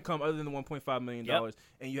no more income other than the $1.5 million,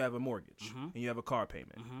 and you have a mortgage, and you have a car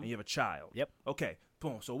payment, and you have a child. Yep. Okay,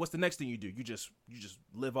 boom. So what's the next thing you do? You just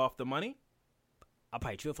live off the money? I'll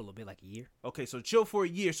probably chill for a little bit, like a year. Okay, so chill for a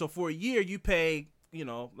year. So for a year, you pay,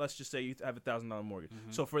 let's just say you have $1,000 mortgage.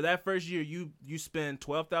 So for that first year, you spend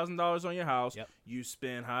 $12,000 on your house. Yep. You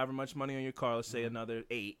spend however much money on your car. Let's say another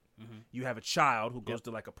 $8,000. You have a child who goes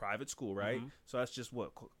to like a private school, right? So that's just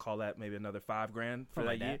call that maybe another $5,000 for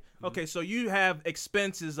that year. Okay, so you have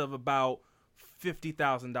expenses of about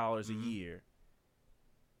 $50,000 a year.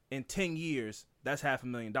 In 10 years, that's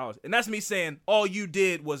 $500,000, and that's me saying all you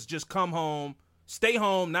did was just come home, stay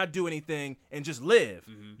home, not do anything, and just live.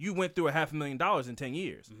 You went through $500,000 in 10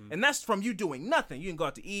 years, and that's from you doing nothing. You didn't go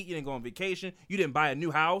out to eat. You didn't go on vacation. You didn't buy a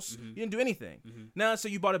new house. You didn't do anything. Now, so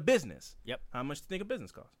you bought a business. Yep. How much do you think a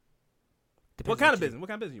business costs? Depends What kind of business? What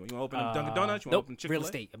kind of business you want? You want to open a Dunkin' Donuts? You want to open Chick-fil-A? Real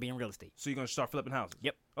estate. I'll be in real estate. So you're going to start flipping houses?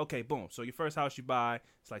 Yep. Okay, boom. So your first house you buy,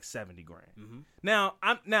 it's like $70,000. Now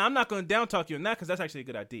I'm not going to down talk you on that because that's actually a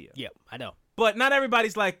good idea. Yep, I know. But not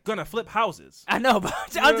everybody's like going to flip houses. I know, but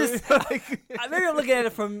I'm just maybe I'm looking at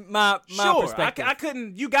it from my perspective. I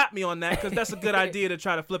couldn't. You got me on that because that's a good idea to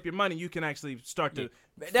try to flip your money. You can actually start to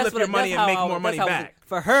flip your money and make more money back.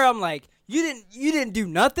 For her, I'm like, you didn't do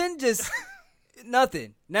nothing, just.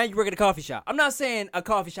 Nothing. Now you work at a coffee shop. I'm not saying a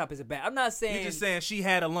coffee shop is a bad. I'm not saying. You're just saying she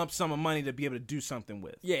had a lump sum of money to be able to do something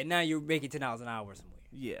with. Yeah. Now you're making $10 an hour somewhere.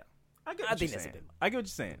 Yeah. I think that's a bit much. I get what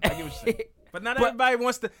you're saying. But not everybody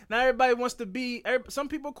wants to. Not everybody wants to be. Some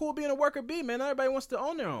people are cool being a worker bee, man. Not everybody wants to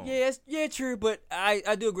own their own. Yeah, true. But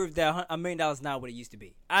I do agree with that. $1 million is not what it used to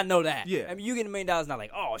be. I know that. Yeah. I mean, you get $1 million, not like,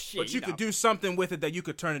 oh shit. But you could do something with it that you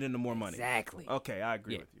could turn it into more money. Exactly. Okay, I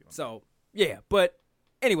agree with you. So yeah, but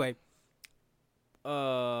anyway.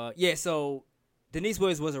 So Denise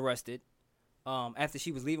Williams was arrested after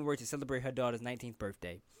she was leaving work to celebrate her daughter's 19th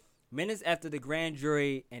birthday. Minutes after the grand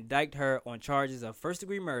jury indicted her on charges of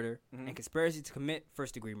first-degree murder and conspiracy to commit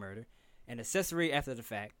first-degree murder and accessory after the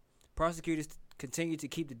fact, prosecutors continued to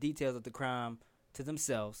keep the details of the crime to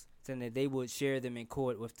themselves, saying that they would share them in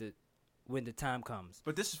court when the time comes.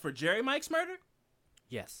 But this is for Jerry Mike's murder?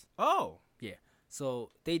 Yes. Oh. Yeah.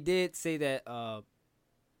 So they did say that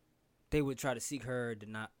they would try to seek her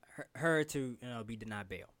her to be denied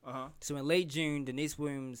bail. So in late June, Denise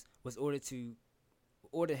Williams was ordered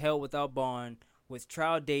held without bond with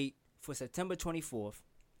trial date for September 24th.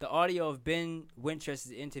 The audio of Ben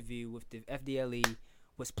Winchester's interview with the FDLE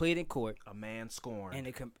was played in court. A man scorned. And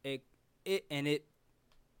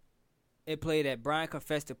it played that Brian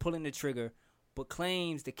confessed to pulling the trigger, but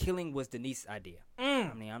claims the killing was Denise's idea.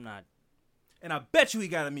 I mean, I'm not. And I bet you he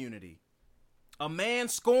got immunity. A man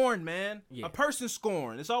scorned, man. Yeah. A person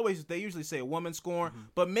scorned. It's always, they usually say a woman scorned,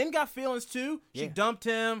 but men got feelings too. She dumped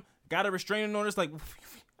him, got a restraining order. It's like,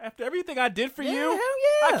 after everything I did for you,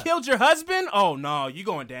 hell yeah. I killed your husband? Oh, no, you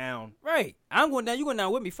going down. Right. I'm going down. You going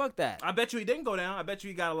down with me. Fuck that. I bet you he didn't go down. I bet you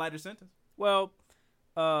he got a lighter sentence. Well,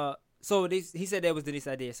 so he said that was Denise's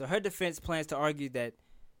idea. So her defense plans to argue that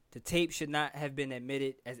the tape should not have been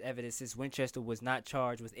admitted as evidence since Winchester was not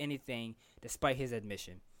charged with anything despite his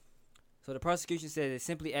admission. So the prosecution said it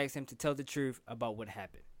simply asked him to tell the truth about what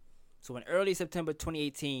happened. So in early September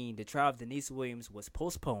 2018, the trial of Denise Williams was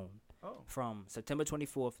postponed from September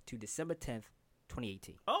 24th to December 10th,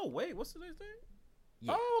 2018. Oh, wait, what's the next day?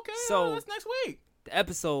 Yeah. Oh, okay. So that's next week. The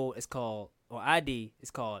episode is called, or ID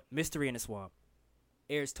is called Mystery in the Swamp.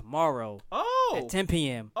 Airs tomorrow at 10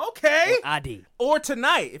 p.m. Okay. on ID. Or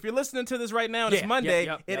tonight. If you're listening to this right now, and it's Monday.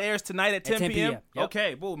 It airs tonight at 10 p.m. Yep.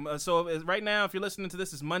 Okay, boom. So right now, if you're listening to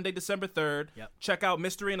this, it's Monday, December 3rd. Yep. Check out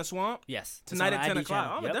Mystery in the Swamp. Yes. Tonight at 10 ID o'clock.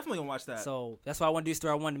 channel. I'm definitely going to watch that. So that's why I want to do this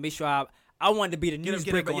story. I wanted to make sure I wanted to be the news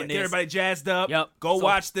breaker on this. Get everybody jazzed up. Yep. Go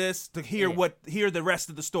watch this to hear the rest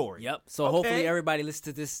of the story. Yep. So hopefully everybody listens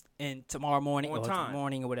to this in tomorrow morning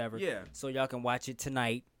or whatever. Yeah. So y'all can watch it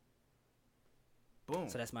tonight. Boom.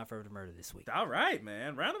 So that's my favorite murder this week. All right,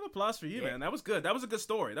 man. Round of applause for you, man. That was good. That was a good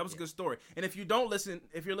story. That was a good story. And if you're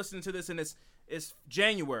listening to this and it's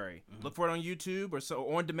January, look for it on YouTube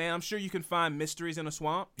or on demand. I'm sure you can find Mysteries in a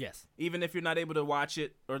Swamp. Yes. Even if you're not able to watch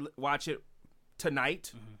it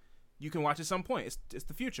tonight, you can watch it at some point. It's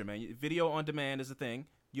the future, man. Video on demand is a thing.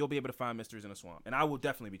 You'll be able to find Mysteries in a Swamp. And I will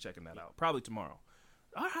definitely be checking that out. Probably tomorrow.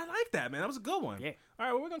 All right, I like that, man. That was a good one. Yeah. All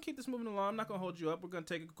right, well, we're going to keep this moving along. I'm not going to hold you up. We're going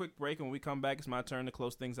to take a quick break, and when we come back, it's my turn to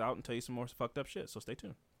close things out and tell you some more fucked up shit, so stay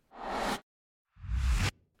tuned.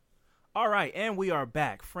 All right, and we are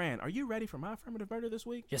back. Fran, are you ready for my affirmative murder this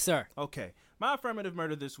week? Yes, sir. Okay. My affirmative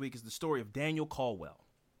murder this week is the story of Daniel Caldwell.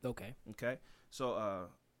 Okay. So,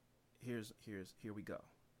 here we go.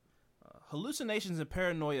 Hallucinations and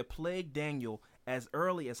paranoia plagued Daniel as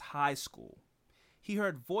early as high school. He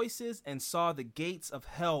heard voices and saw the gates of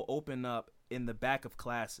hell open up in the back of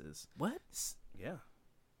classes. What? Yeah.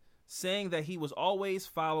 Saying that he was always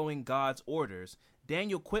following God's orders,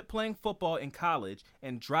 Daniel quit playing football in college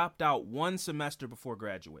and dropped out one semester before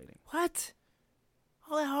graduating. What?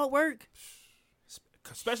 All that hard work?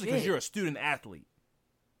 Especially because you're a student athlete.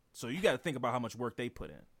 So you got to think about how much work they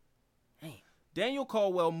put in. Hey. Daniel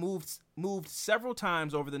Caldwell moved several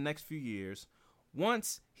times over the next few years.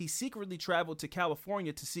 Once, he secretly traveled to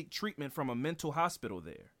California to seek treatment from a mental hospital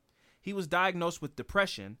there. He was diagnosed with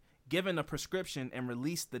depression, given a prescription, and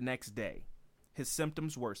released the next day. His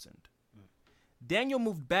symptoms worsened. Daniel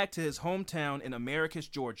moved back to his hometown in Americus,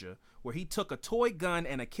 Georgia, where he took a toy gun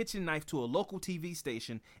and a kitchen knife to a local TV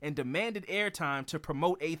station and demanded airtime to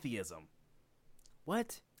promote atheism.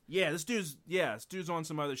 What? Yeah, this dude's on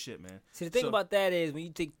some other shit, man. See, the thing about that is when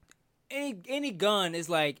you take any gun, it's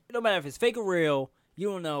like, no matter if it's fake or real, you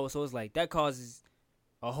don't know. So it's like that causes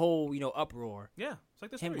a whole, uproar. Yeah, it's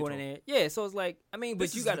like this. Him going in there. Yeah, so it's like, I mean,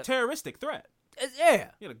 this but you got got a terroristic threat. Yeah.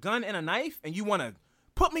 You got a gun and a knife, and you want to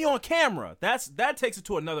put me on camera. That takes it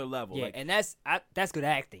to another level. Yeah, like, and that's good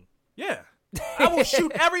acting. Yeah. I will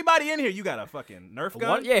shoot everybody in here. You got a fucking Nerf gun?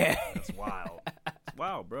 What? Yeah. That's wild. It's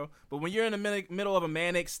wild, bro. But when you're in the middle of a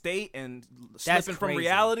manic state and slipping from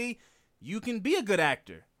reality, you can be a good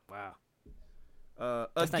actor. Wow.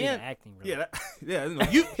 That's again, not even acting, really.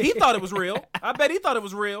 Yeah. He thought it was real. I bet he thought it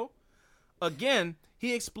was real. Again,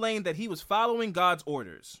 he explained that he was following God's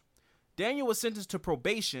orders. Daniel was sentenced to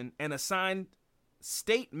probation and assigned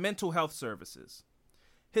state mental health services.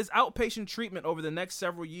 His outpatient treatment over the next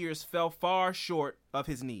several years fell far short of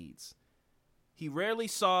his needs. He rarely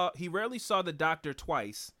saw the doctor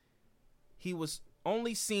twice. He was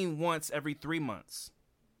only seen once every 3 months.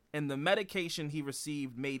 And the medication he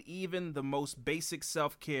received made even the most basic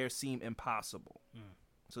self-care seem impossible.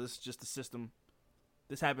 So this is just the system.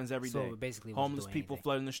 This happens every day. Basically, homeless people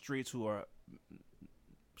flooding the streets who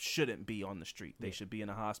shouldn't be on the street. They should be in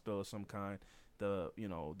a hospital of some kind.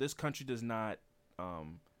 This country does not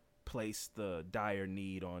place the dire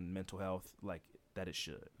need on mental health like that it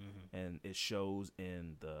should. And it shows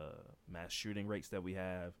in the mass shooting rates that we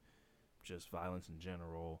have, just violence in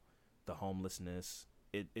general, the homelessness.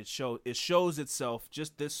 it shows itself.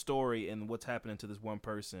 Just this story and what's happening to this one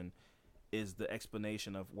person is the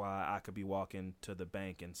explanation of why I could be walking to the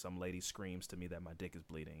bank and some lady screams to me that my dick is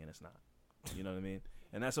bleeding and it's not. You know what I mean?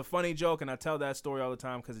 And that's a funny joke, and I tell that story all the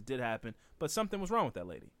time because it did happen. But something was wrong with that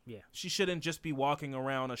lady. Yeah, she shouldn't just be walking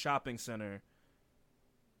around a shopping center,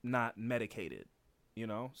 not medicated. You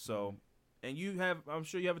know, so. And I'm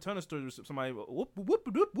sure you have a ton of stories where somebody whoop whoop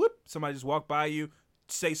whoop whoop. Somebody just walk by you,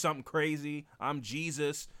 say something crazy. I'm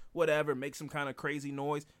Jesus, whatever. Make some kind of crazy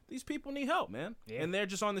noise. These people need help, man, and they're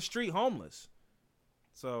just on the street homeless.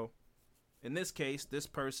 So, in this case, this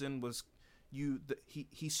person was.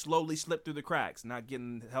 He slowly slipped through the cracks, not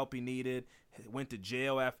getting the help he needed. Went to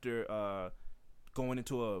jail after going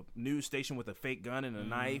into a news station with a fake gun and a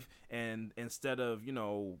knife, and instead of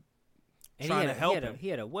trying to help him, he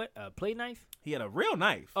had a what? A plate knife? He had a real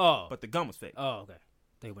knife. Oh, but the gun was fake. Oh, okay.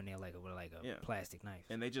 They went there like a plastic knife,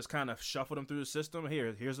 and they just kind of shuffled him through the system.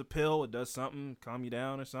 Here's a pill. It does something, calm you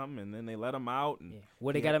down or something, and then they let him out. And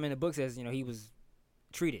what they got him in the book says he was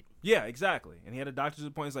treated. Yeah, exactly. And he had a doctor's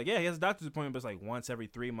appointment. It's like, he has a doctor's appointment, but it's like once every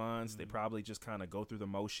 3 months. They probably just kind of go through the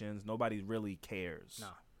motions. Nobody really cares.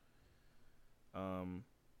 No.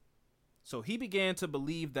 So he began to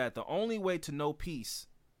believe that the only way to know peace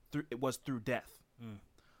was through death.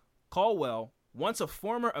 Caldwell, once a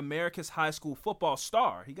former America's high school football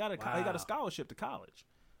star, he got a scholarship to college,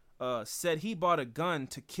 said he bought a gun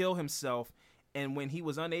to kill himself. And when he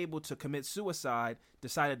was unable to commit suicide,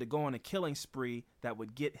 decided to go on a killing spree that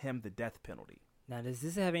would get him the death penalty. Now, does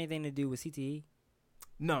this have anything to do with CTE?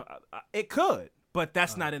 No, it could, but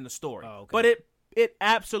that's not in the story. Oh, okay. But it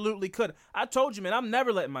absolutely could. I told you, man, I'm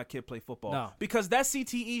never letting my kid play football because that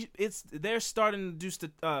CTE. They're starting to do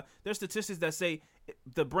there's statistics that say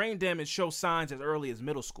the brain damage shows signs as early as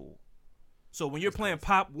middle school. So when you're playing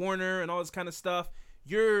Pop Warner and all this kind of stuff,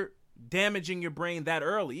 you're damaging your brain that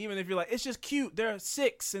early. Even if you're like, it's just cute, they're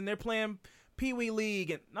 6 and they're playing Pee Wee League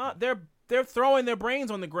and they're throwing their brains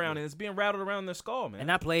on the ground and it's being rattled around their skull, man.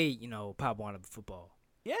 And I played Pop Warner football.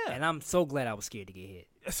 Yeah, and I'm so glad I was scared to get hit.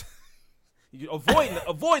 You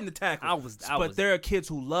avoiding the tackle. But there are kids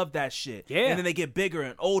who love that shit. Yeah, and then they get bigger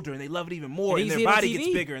and older and they love it even more. And their body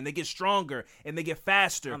gets bigger and they get stronger and they get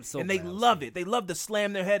faster. And they love it. They love to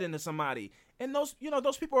slam their head into somebody. And those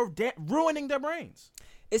people are ruining their brains.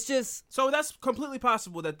 It's just so that's completely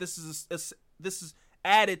possible that this is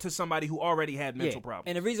added to somebody who already had mental problems.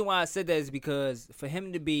 And the reason why I said that is because for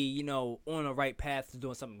him to be, on the right path to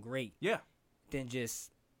doing something great, then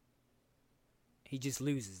he just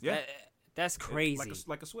loses. Yeah, that's crazy.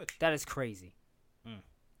 Like a switch. That is crazy.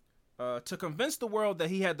 To convince the world that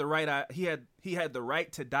he had the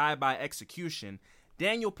right to die by execution,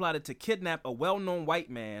 Daniel plotted to kidnap a well-known white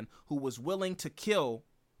man who he was willing to kill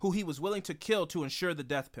to ensure the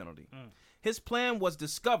death penalty. His plan was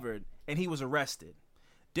discovered, and he was arrested.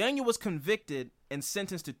 Daniel was convicted and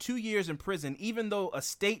sentenced to 2 years in prison, even though a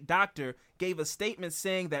state doctor gave a statement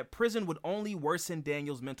saying that prison would only worsen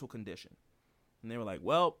Daniel's mental condition. And they were like,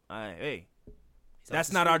 well, hey,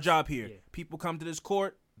 that's not our job here. Yeah. People come to this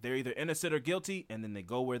court, they're either innocent or guilty, and then they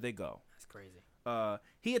go where they go. That's crazy.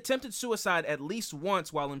 He attempted suicide at least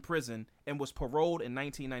once while in prison and was paroled in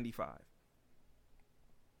 1995.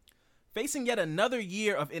 Facing yet another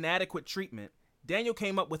year of inadequate treatment, Daniel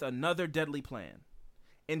came up with another deadly plan.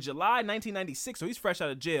 In July 1996, so he's fresh out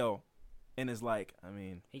of jail, and is like,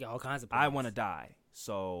 he got all kinds of plans. I want to die,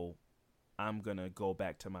 so I'm going to go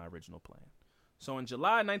back to my original plan. So in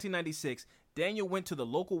July 1996, Daniel went to the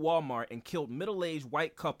local Walmart and killed middle-aged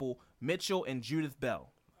white couple Mitchell and Judith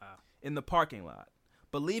Bell in the parking lot,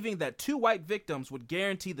 believing that 2 white victims would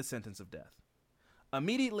guarantee the sentence of death.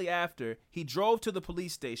 Immediately after, he drove to the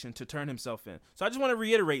police station to turn himself in. So I just want to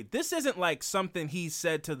reiterate, this isn't like something he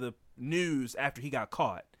said to the news after he got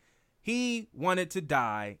caught. He wanted to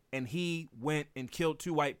die, and he went and killed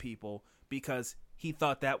 2 white people because he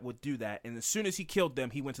thought that would do that. And as soon as he killed them,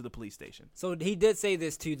 he went to the police station. So he did say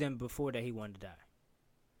this to them before that he wanted to die?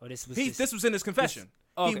 Or this was this was in his confession.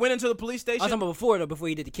 He went into the police station. I was talking about before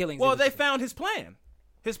he did the killings. Well, they found his plan.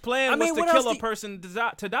 His plan was to kill a person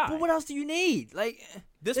to die. But what else do you need? Like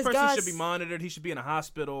this person should be monitored. He should be in a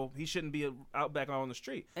hospital. He shouldn't be out back on the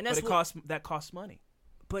street. And that costs money.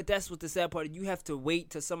 But that's what the sad part is. You have to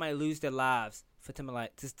wait till somebody lose their lives for them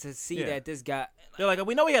to see that this guy. They're like,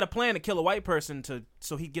 we know he had a plan to kill a white person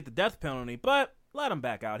so he'd get the death penalty, but let him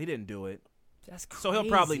back out. He didn't do it. That's crazy. So he'll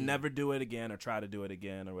probably never do it again or try to do it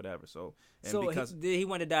again or whatever. Did he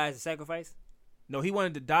want to die as a sacrifice? No, he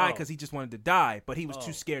wanted to die because he just wanted to die, but he was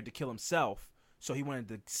too scared to kill himself. So he wanted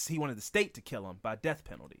the state to kill him by death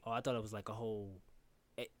penalty. Oh, I thought it was like a whole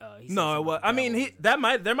No, it was. I mean, there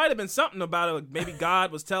might have been something about it. Like maybe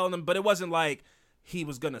God was telling him, but it wasn't like he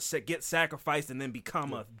was gonna get sacrificed and then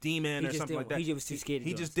become a demon or something like that. He was too scared.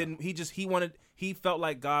 He felt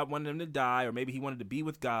like God wanted him to die, or maybe he wanted to be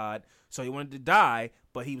with God, so he wanted to die,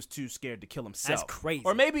 but he was too scared to kill himself. That's crazy.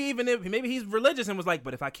 Or maybe maybe he's religious and was like,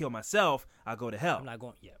 but if I kill myself, I'll go to hell. I'm not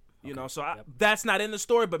going. Yeah. You know, so that's not in the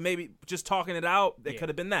story, but maybe just talking it out, it could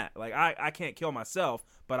have been that. Like, I can't kill myself,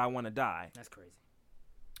 but I want to die. That's crazy.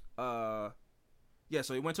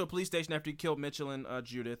 So he went to a police station after he killed Mitchell and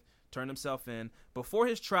Judith, turned himself in. Before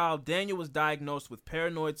his trial, Daniel was diagnosed with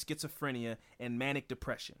paranoid schizophrenia and manic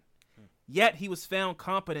depression. Yet he was found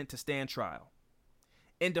competent to stand trial.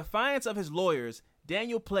 In defiance of his lawyers,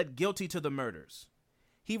 Daniel pled guilty to the murders.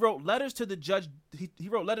 He wrote letters to the judge. He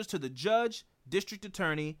wrote letters to the judge, district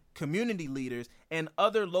attorney, community leaders, and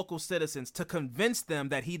other local citizens to convince them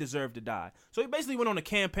that he deserved to die. So he basically went on a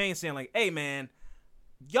campaign saying like, "Hey man,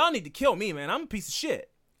 y'all need to kill me, man. I'm a piece of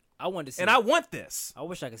shit. I want to see, and I want this. I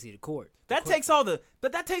wish I could see the court. That takes all the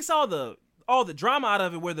drama out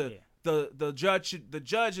of it. Where the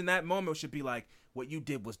judge in that moment should be like, what you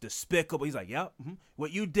did was despicable. He's like, yeah,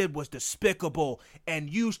 what you did was despicable, and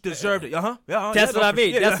you deserved it. That's what I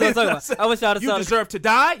mean. That's what I'm talking about. I wish y'all you deserve to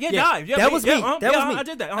die. Die. Yeah, that was me. That was me. I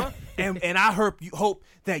did that. And I hope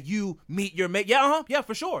that you meet your mate. Yeah,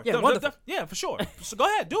 for sure. Yeah, wonderful. Yeah, for sure. So go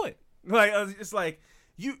ahead, do it. Like it's like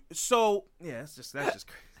you. So yeah, that's just crazy.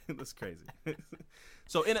 That's crazy.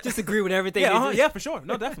 So just agree with everything. Yeah, for sure.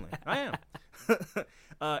 No, definitely, I am.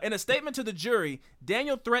 In a statement to the jury,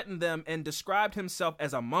 Daniel threatened them and described himself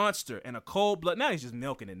as a monster and a cold-blooded. Now he's just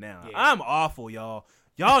milking it now. Yeah. I'm awful, y'all.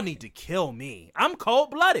 Y'all need to kill me. I'm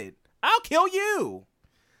cold-blooded. I'll kill you.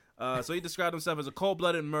 So he described himself as a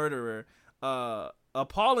cold-blooded murderer.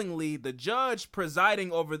 Appallingly, the judge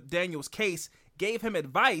presiding over Daniel's case gave him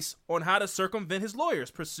advice on how to circumvent his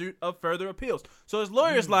lawyer's pursuit of further appeals. So his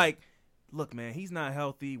lawyer's like, look, man, he's not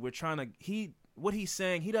healthy. We're trying to... What he's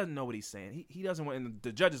saying, he doesn't know what he's saying. He doesn't want, and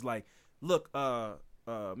the judge is like, look,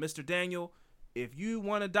 Mr. Daniel, if you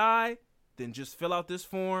want to die, then just fill out this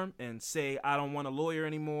form and say, I don't want a lawyer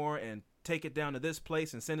anymore, and take it down to this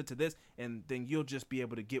place and send it to this, and then you'll just be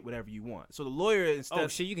able to get whatever you want. So the lawyer instead. Oh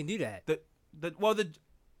shit, you can do that. You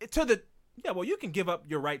can give up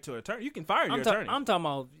your right to attorney. You can fire your attorney. I'm talking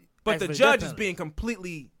about. But the judge is being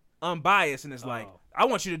completely unbiased and is like, I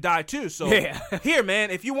want you to die too. So here,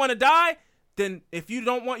 man, if you want to die. Then if you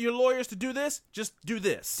don't want your lawyers to do this, just do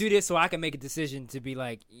this. Do this so I can make a decision to be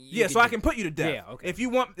like, I can put you to death. Yeah, okay. If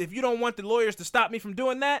you don't want the lawyers to stop me from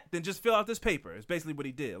doing that, then just fill out this paper. It's basically what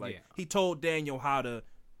he did. Like he told Daniel how to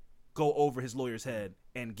go over his lawyer's head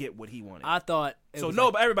and get what he wanted. I thought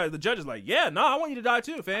but everybody, the judge is like, I want you to die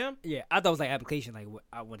too, fam. Yeah, I thought it was like application, like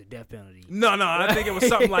I want the death penalty. No, I think it was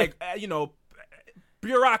something like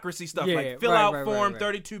bureaucracy stuff, fill out form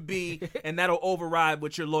 32B and that'll override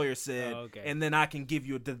what your lawyer said, and then I can give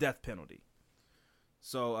you the death penalty.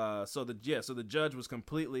 So the judge was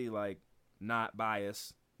completely like not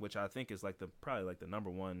biased, which I think is probably the number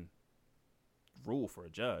one rule for a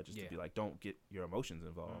judge is to be like, don't get your emotions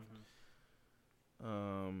involved.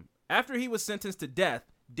 After he was sentenced to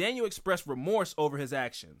death, Daniel expressed remorse over his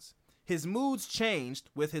actions. His moods changed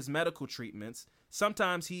with his medical treatments.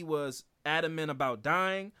 Sometimes he was adamant about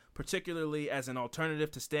dying, particularly as an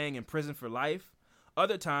alternative to staying in prison for life.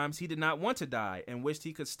 Other times, he did not want to die and wished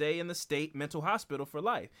he could stay in the state mental hospital for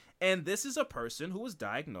life. And this is a person who was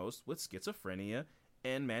diagnosed with schizophrenia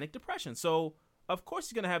and manic depression. So, of course,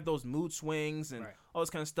 he's going to have those mood swings and all this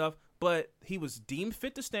kind of stuff. But he was deemed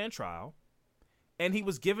fit to stand trial, and he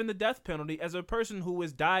was given the death penalty as a person who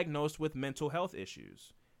was diagnosed with mental health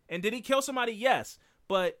issues. And did he kill somebody? Yes.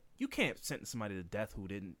 But you can't sentence somebody to death who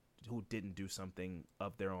didn't do something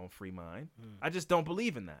of their own free mind. I just don't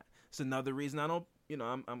believe in that. It's another reason I don't,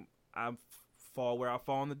 I fall where I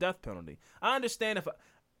fall on the death penalty. I understand if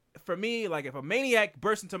a maniac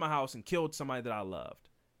burst into my house and killed somebody that I loved,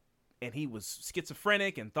 and he was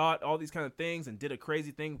schizophrenic and thought all these kind of things and did a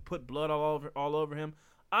crazy thing, put blood all over him,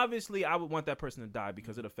 obviously I would want that person to die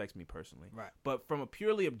because it affects me personally. Right. But from a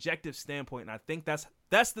purely objective standpoint, and I think that's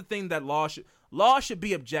the thing that law should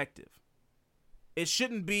be objective. It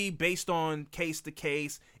shouldn't be based on case to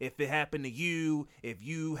case. If it happened to you, if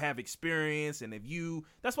you have experience, and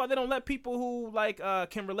that's why they don't let people who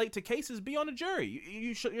can relate to cases be on the jury.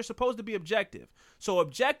 You're supposed to be objective. So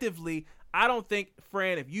objectively, I don't think,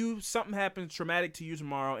 Fran, if something happens traumatic to you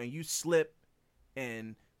tomorrow and you slip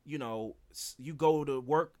and you go to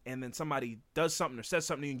work and then somebody does something or says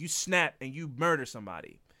something and you snap and you murder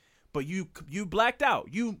somebody, but you blacked out.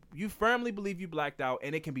 You firmly believe you blacked out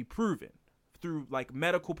and it can be proven through like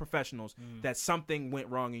medical professionals that something went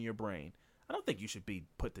wrong in your brain, I don't think you should be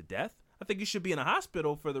put to death. I think you should be in a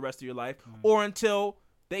hospital for the rest of your life, or until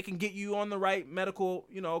they can get you on the right medical,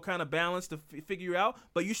 kind of balance to figure you out.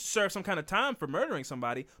 But you should serve some kind of time for murdering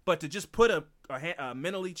somebody. But to just put a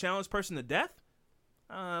mentally challenged person to death,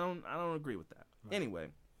 I don't agree with that. Right. Anyway.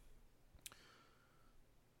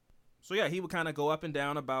 So yeah, he would kind of go up and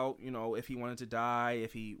down about, if he wanted to die,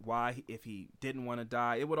 if he didn't want to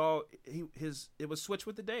die. It would switch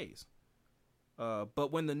with the days.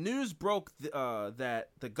 But when the news broke that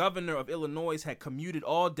the governor of Illinois had commuted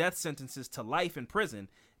all death sentences to life in prison,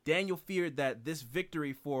 Daniel feared that this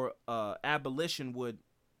victory for abolition would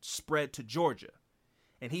spread to Georgia,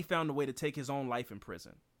 and he found a way to take his own life in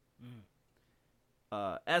prison.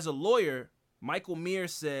 As a lawyer, Michael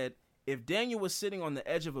Mears said, if Daniel was sitting on the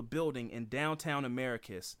edge of a building in downtown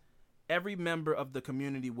Americus, every member of the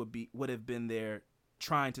community would have been there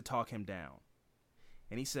trying to talk him down.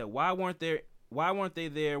 And he said, why weren't they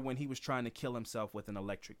there when he was trying to kill himself with an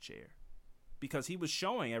electric chair? Because he was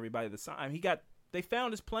showing everybody the sign. They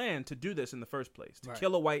found his plan to do this in the first place, to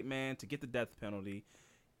kill a white man, to get the death penalty.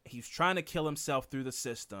 He's trying to kill himself through the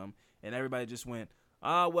system, and everybody just went,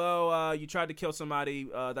 you tried to kill somebody,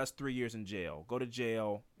 that's 3 years in jail. Go to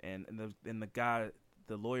jail. And the guy,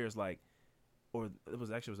 the lawyer's like, or it was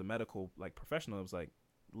a medical professional. It was like,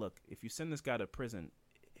 look, if you send this guy to prison,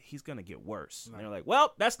 he's going to get worse. Right. And they're like,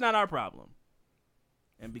 well, that's not our problem.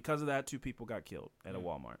 And because of that, 2 people got killed at a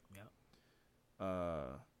Walmart. Yeah.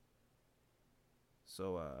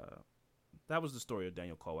 So that was the story of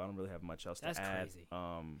Daniel Cole. I don't really have much else to add. That's crazy.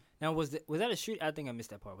 Now, was that a shoot? I think I missed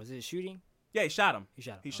that part. Was it a shooting? Yeah, he shot him.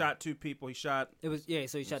 He shot 2 people. He shot. So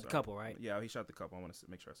he shot the couple, right? Yeah, he shot the couple. I want to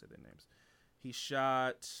make sure I say their names. He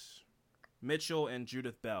shot Mitchell and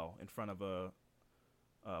Judith Bell in front of a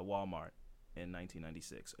Walmart in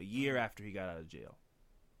 1996, a year after he got out of jail.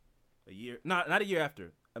 Not a year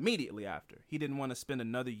after, immediately after. He didn't want to spend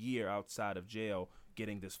another year outside of jail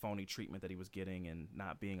getting this phony treatment that he was getting and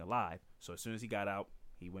not being alive. So as soon as he got out,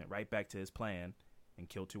 he went right back to his plan and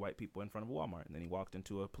killed 2 white people in front of a Walmart. And then he walked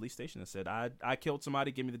into a police station and said, I killed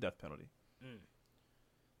somebody, give me the death penalty.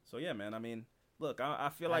 So yeah, man, I mean, look, I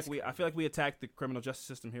feel like we attack the criminal justice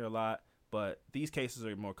system here a lot, but these cases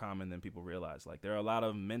are more common than people realize. Like, there are a lot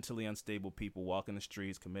of mentally unstable people walking the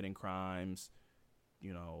streets, committing crimes,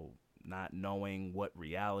 not knowing what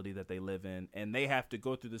reality that they live in, and they have to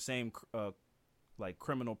go through the same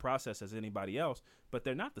criminal process as anybody else, but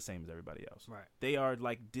they're not the same as everybody else. Right. They are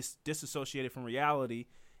disassociated from reality,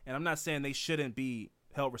 and I'm not saying they shouldn't be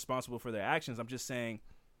held responsible for their actions. I'm just saying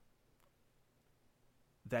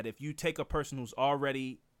that if you take a person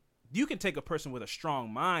you can take a person with a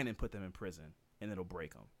strong mind and put them in prison, and it'll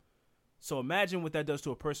break them. So imagine what that does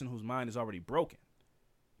to a person whose mind is already broken.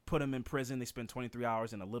 Put them in prison. They spend 23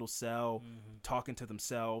 hours in a little cell talking to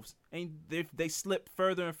themselves, and they slip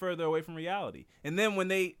further and further away from reality. And then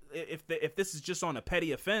when if this is just on a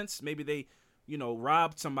petty offense, maybe they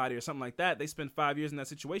robbed somebody or something like that, they spend 5 years in that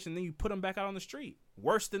situation, then you put them back out on the street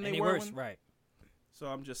worse than they were. Right. So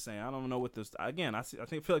I'm just saying, I don't know what this. Again, I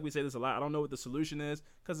feel like we say this a lot. I don't know what the solution is,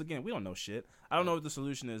 because again, we don't know shit. I don't know what the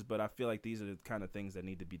solution is, but I feel like these are the kind of things that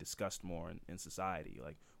need to be discussed more in society.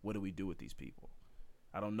 Like, what do we do with these people?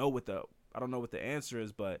 I don't know what the answer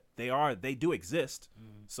is, but they do exist.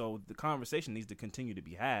 So the conversation needs to continue to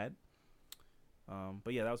be had.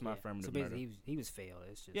 But yeah, that was my affirmative murder. He was failed.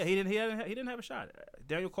 It's just... Yeah, he didn't have a shot.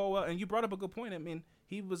 Daniel Colwell, and you brought up a good point. I mean,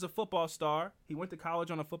 he was a football star. He went to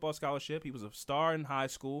college on a football scholarship. He was a star in high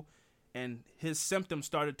school, and his symptoms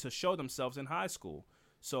started to show themselves in high school.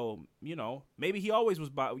 So, maybe he always was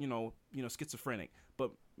schizophrenic,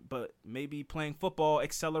 but maybe playing football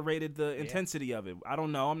accelerated the intensity of it. I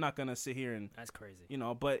don't know. I'm not going to sit here and... That's crazy.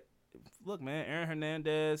 But look, man, Aaron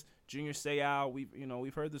Hernandez, Junior Seau,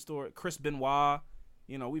 we've heard the story. Chris Benoit,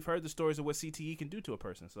 we've heard the stories of what CTE can do to a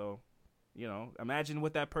person. So, imagine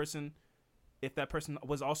what if that person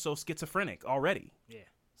was also schizophrenic already. Yeah.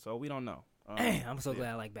 So we don't know. I'm so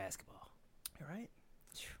glad I like basketball. All right.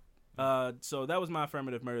 So that was my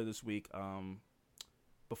affirmative murder this week.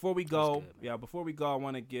 Before we go, I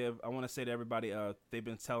want to say to everybody, they've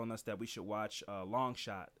been telling us that we should watch Long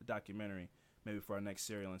Shot, the documentary, maybe for our next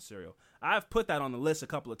Serial and Serial. I've put that on the list a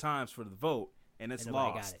couple of times for the vote, and it's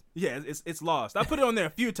lost. Got it. Yeah, it's lost. I put it on there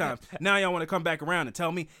a few times. Now y'all want to come back around and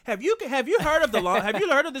tell me, have you heard of have you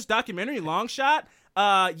heard of this documentary, Long Shot?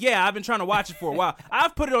 Yeah, I've been trying to watch it for a while.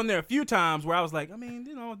 I've put it on there a few times where I was like, I mean,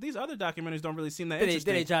 these other documentaries don't really seem that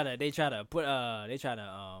interesting. They try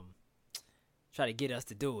to get us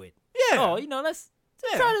to do it. Yeah. Oh, let's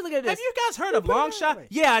Try to look at this. Have you guys heard of Long Shot?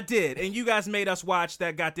 Yeah, I did. And you guys made us watch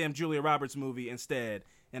that goddamn Julia Roberts movie instead.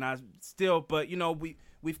 And I still, but you know,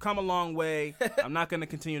 we've come a long way. I'm not going to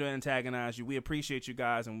continue to antagonize you. We appreciate you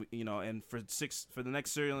guys, and and for the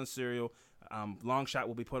next Serial and Serial, Long Shot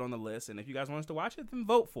will be put on the list. And if you guys want us to watch it, then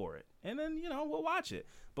vote for it, and then we'll watch it.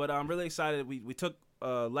 But I'm really excited. We took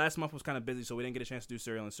last month was kind of busy, so we didn't get a chance to do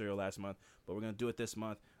Serial and Serial last month. But we're going to do it this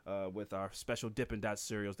month with our special Dippin' Dot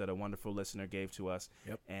cereals that a wonderful listener gave to us.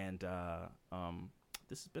 Yep. And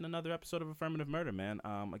this has been another episode of Affirmative Murder, man.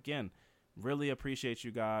 Again, really appreciate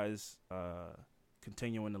you guys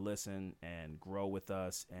continuing to listen and grow with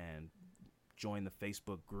us and join the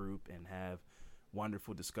Facebook group and have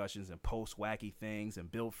wonderful discussions and post wacky things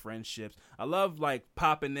and build friendships. I love like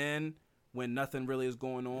popping in when nothing really is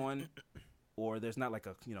going on or there's not like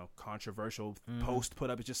a controversial post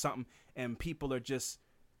put up. It's just something, and people are just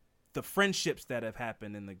the friendships that have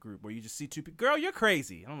happened in the group where you just see two people. Girl, you're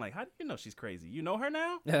crazy. And I'm like, how do you know she's crazy? You know her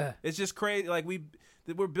now? Yeah. It's just crazy. Like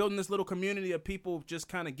we're building this little community of people just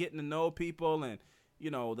kind of getting to know people, and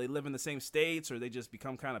they live in the same states or they just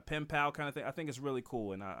become kind of pen pal kind of thing. I think it's really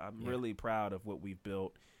cool, and I'm really proud of what we've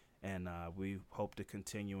built, and we hope to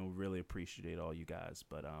continue, and really appreciate all you guys.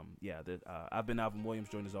 But I've been Alvin Williams,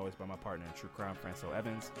 joined as always by my partner in true crime, Franco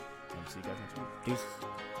Evans, and we'll see you guys next week. Deuce.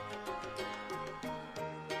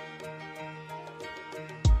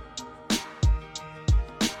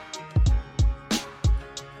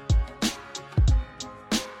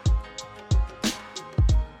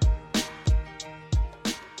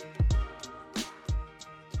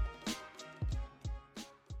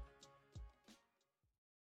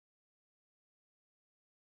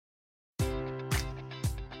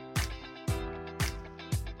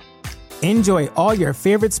 Enjoy all your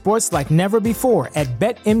favorite sports like never before at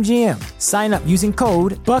BetMGM. Sign up using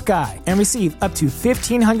code Buckeye and receive up to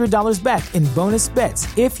 $1,500 back in bonus bets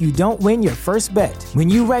if you don't win your first bet. When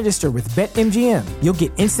you register with BetMGM, you'll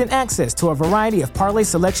get instant access to a variety of parlay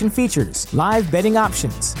selection features, live betting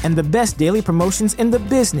options, and the best daily promotions in the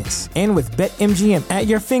business. And with BetMGM at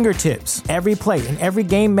your fingertips, every play and every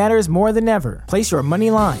game matters more than ever. Place your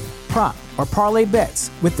money line, prop, or parlay bets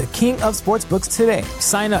with the king of sportsbooks today.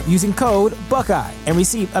 Sign up using code Buckeye and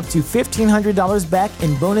receive up to $1,500 back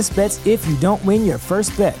in bonus bets if you don't win your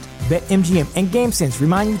first bet. BetMGM and GameSense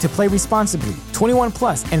remind you to play responsibly. 21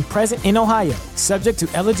 plus and present in Ohio, subject to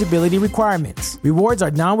eligibility requirements. Rewards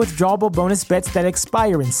are non-withdrawable bonus bets that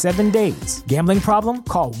expire in 7 days. Gambling problem?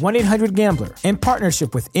 Call 1-800-GAMBLER. In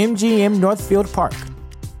partnership with MGM Northfield Park.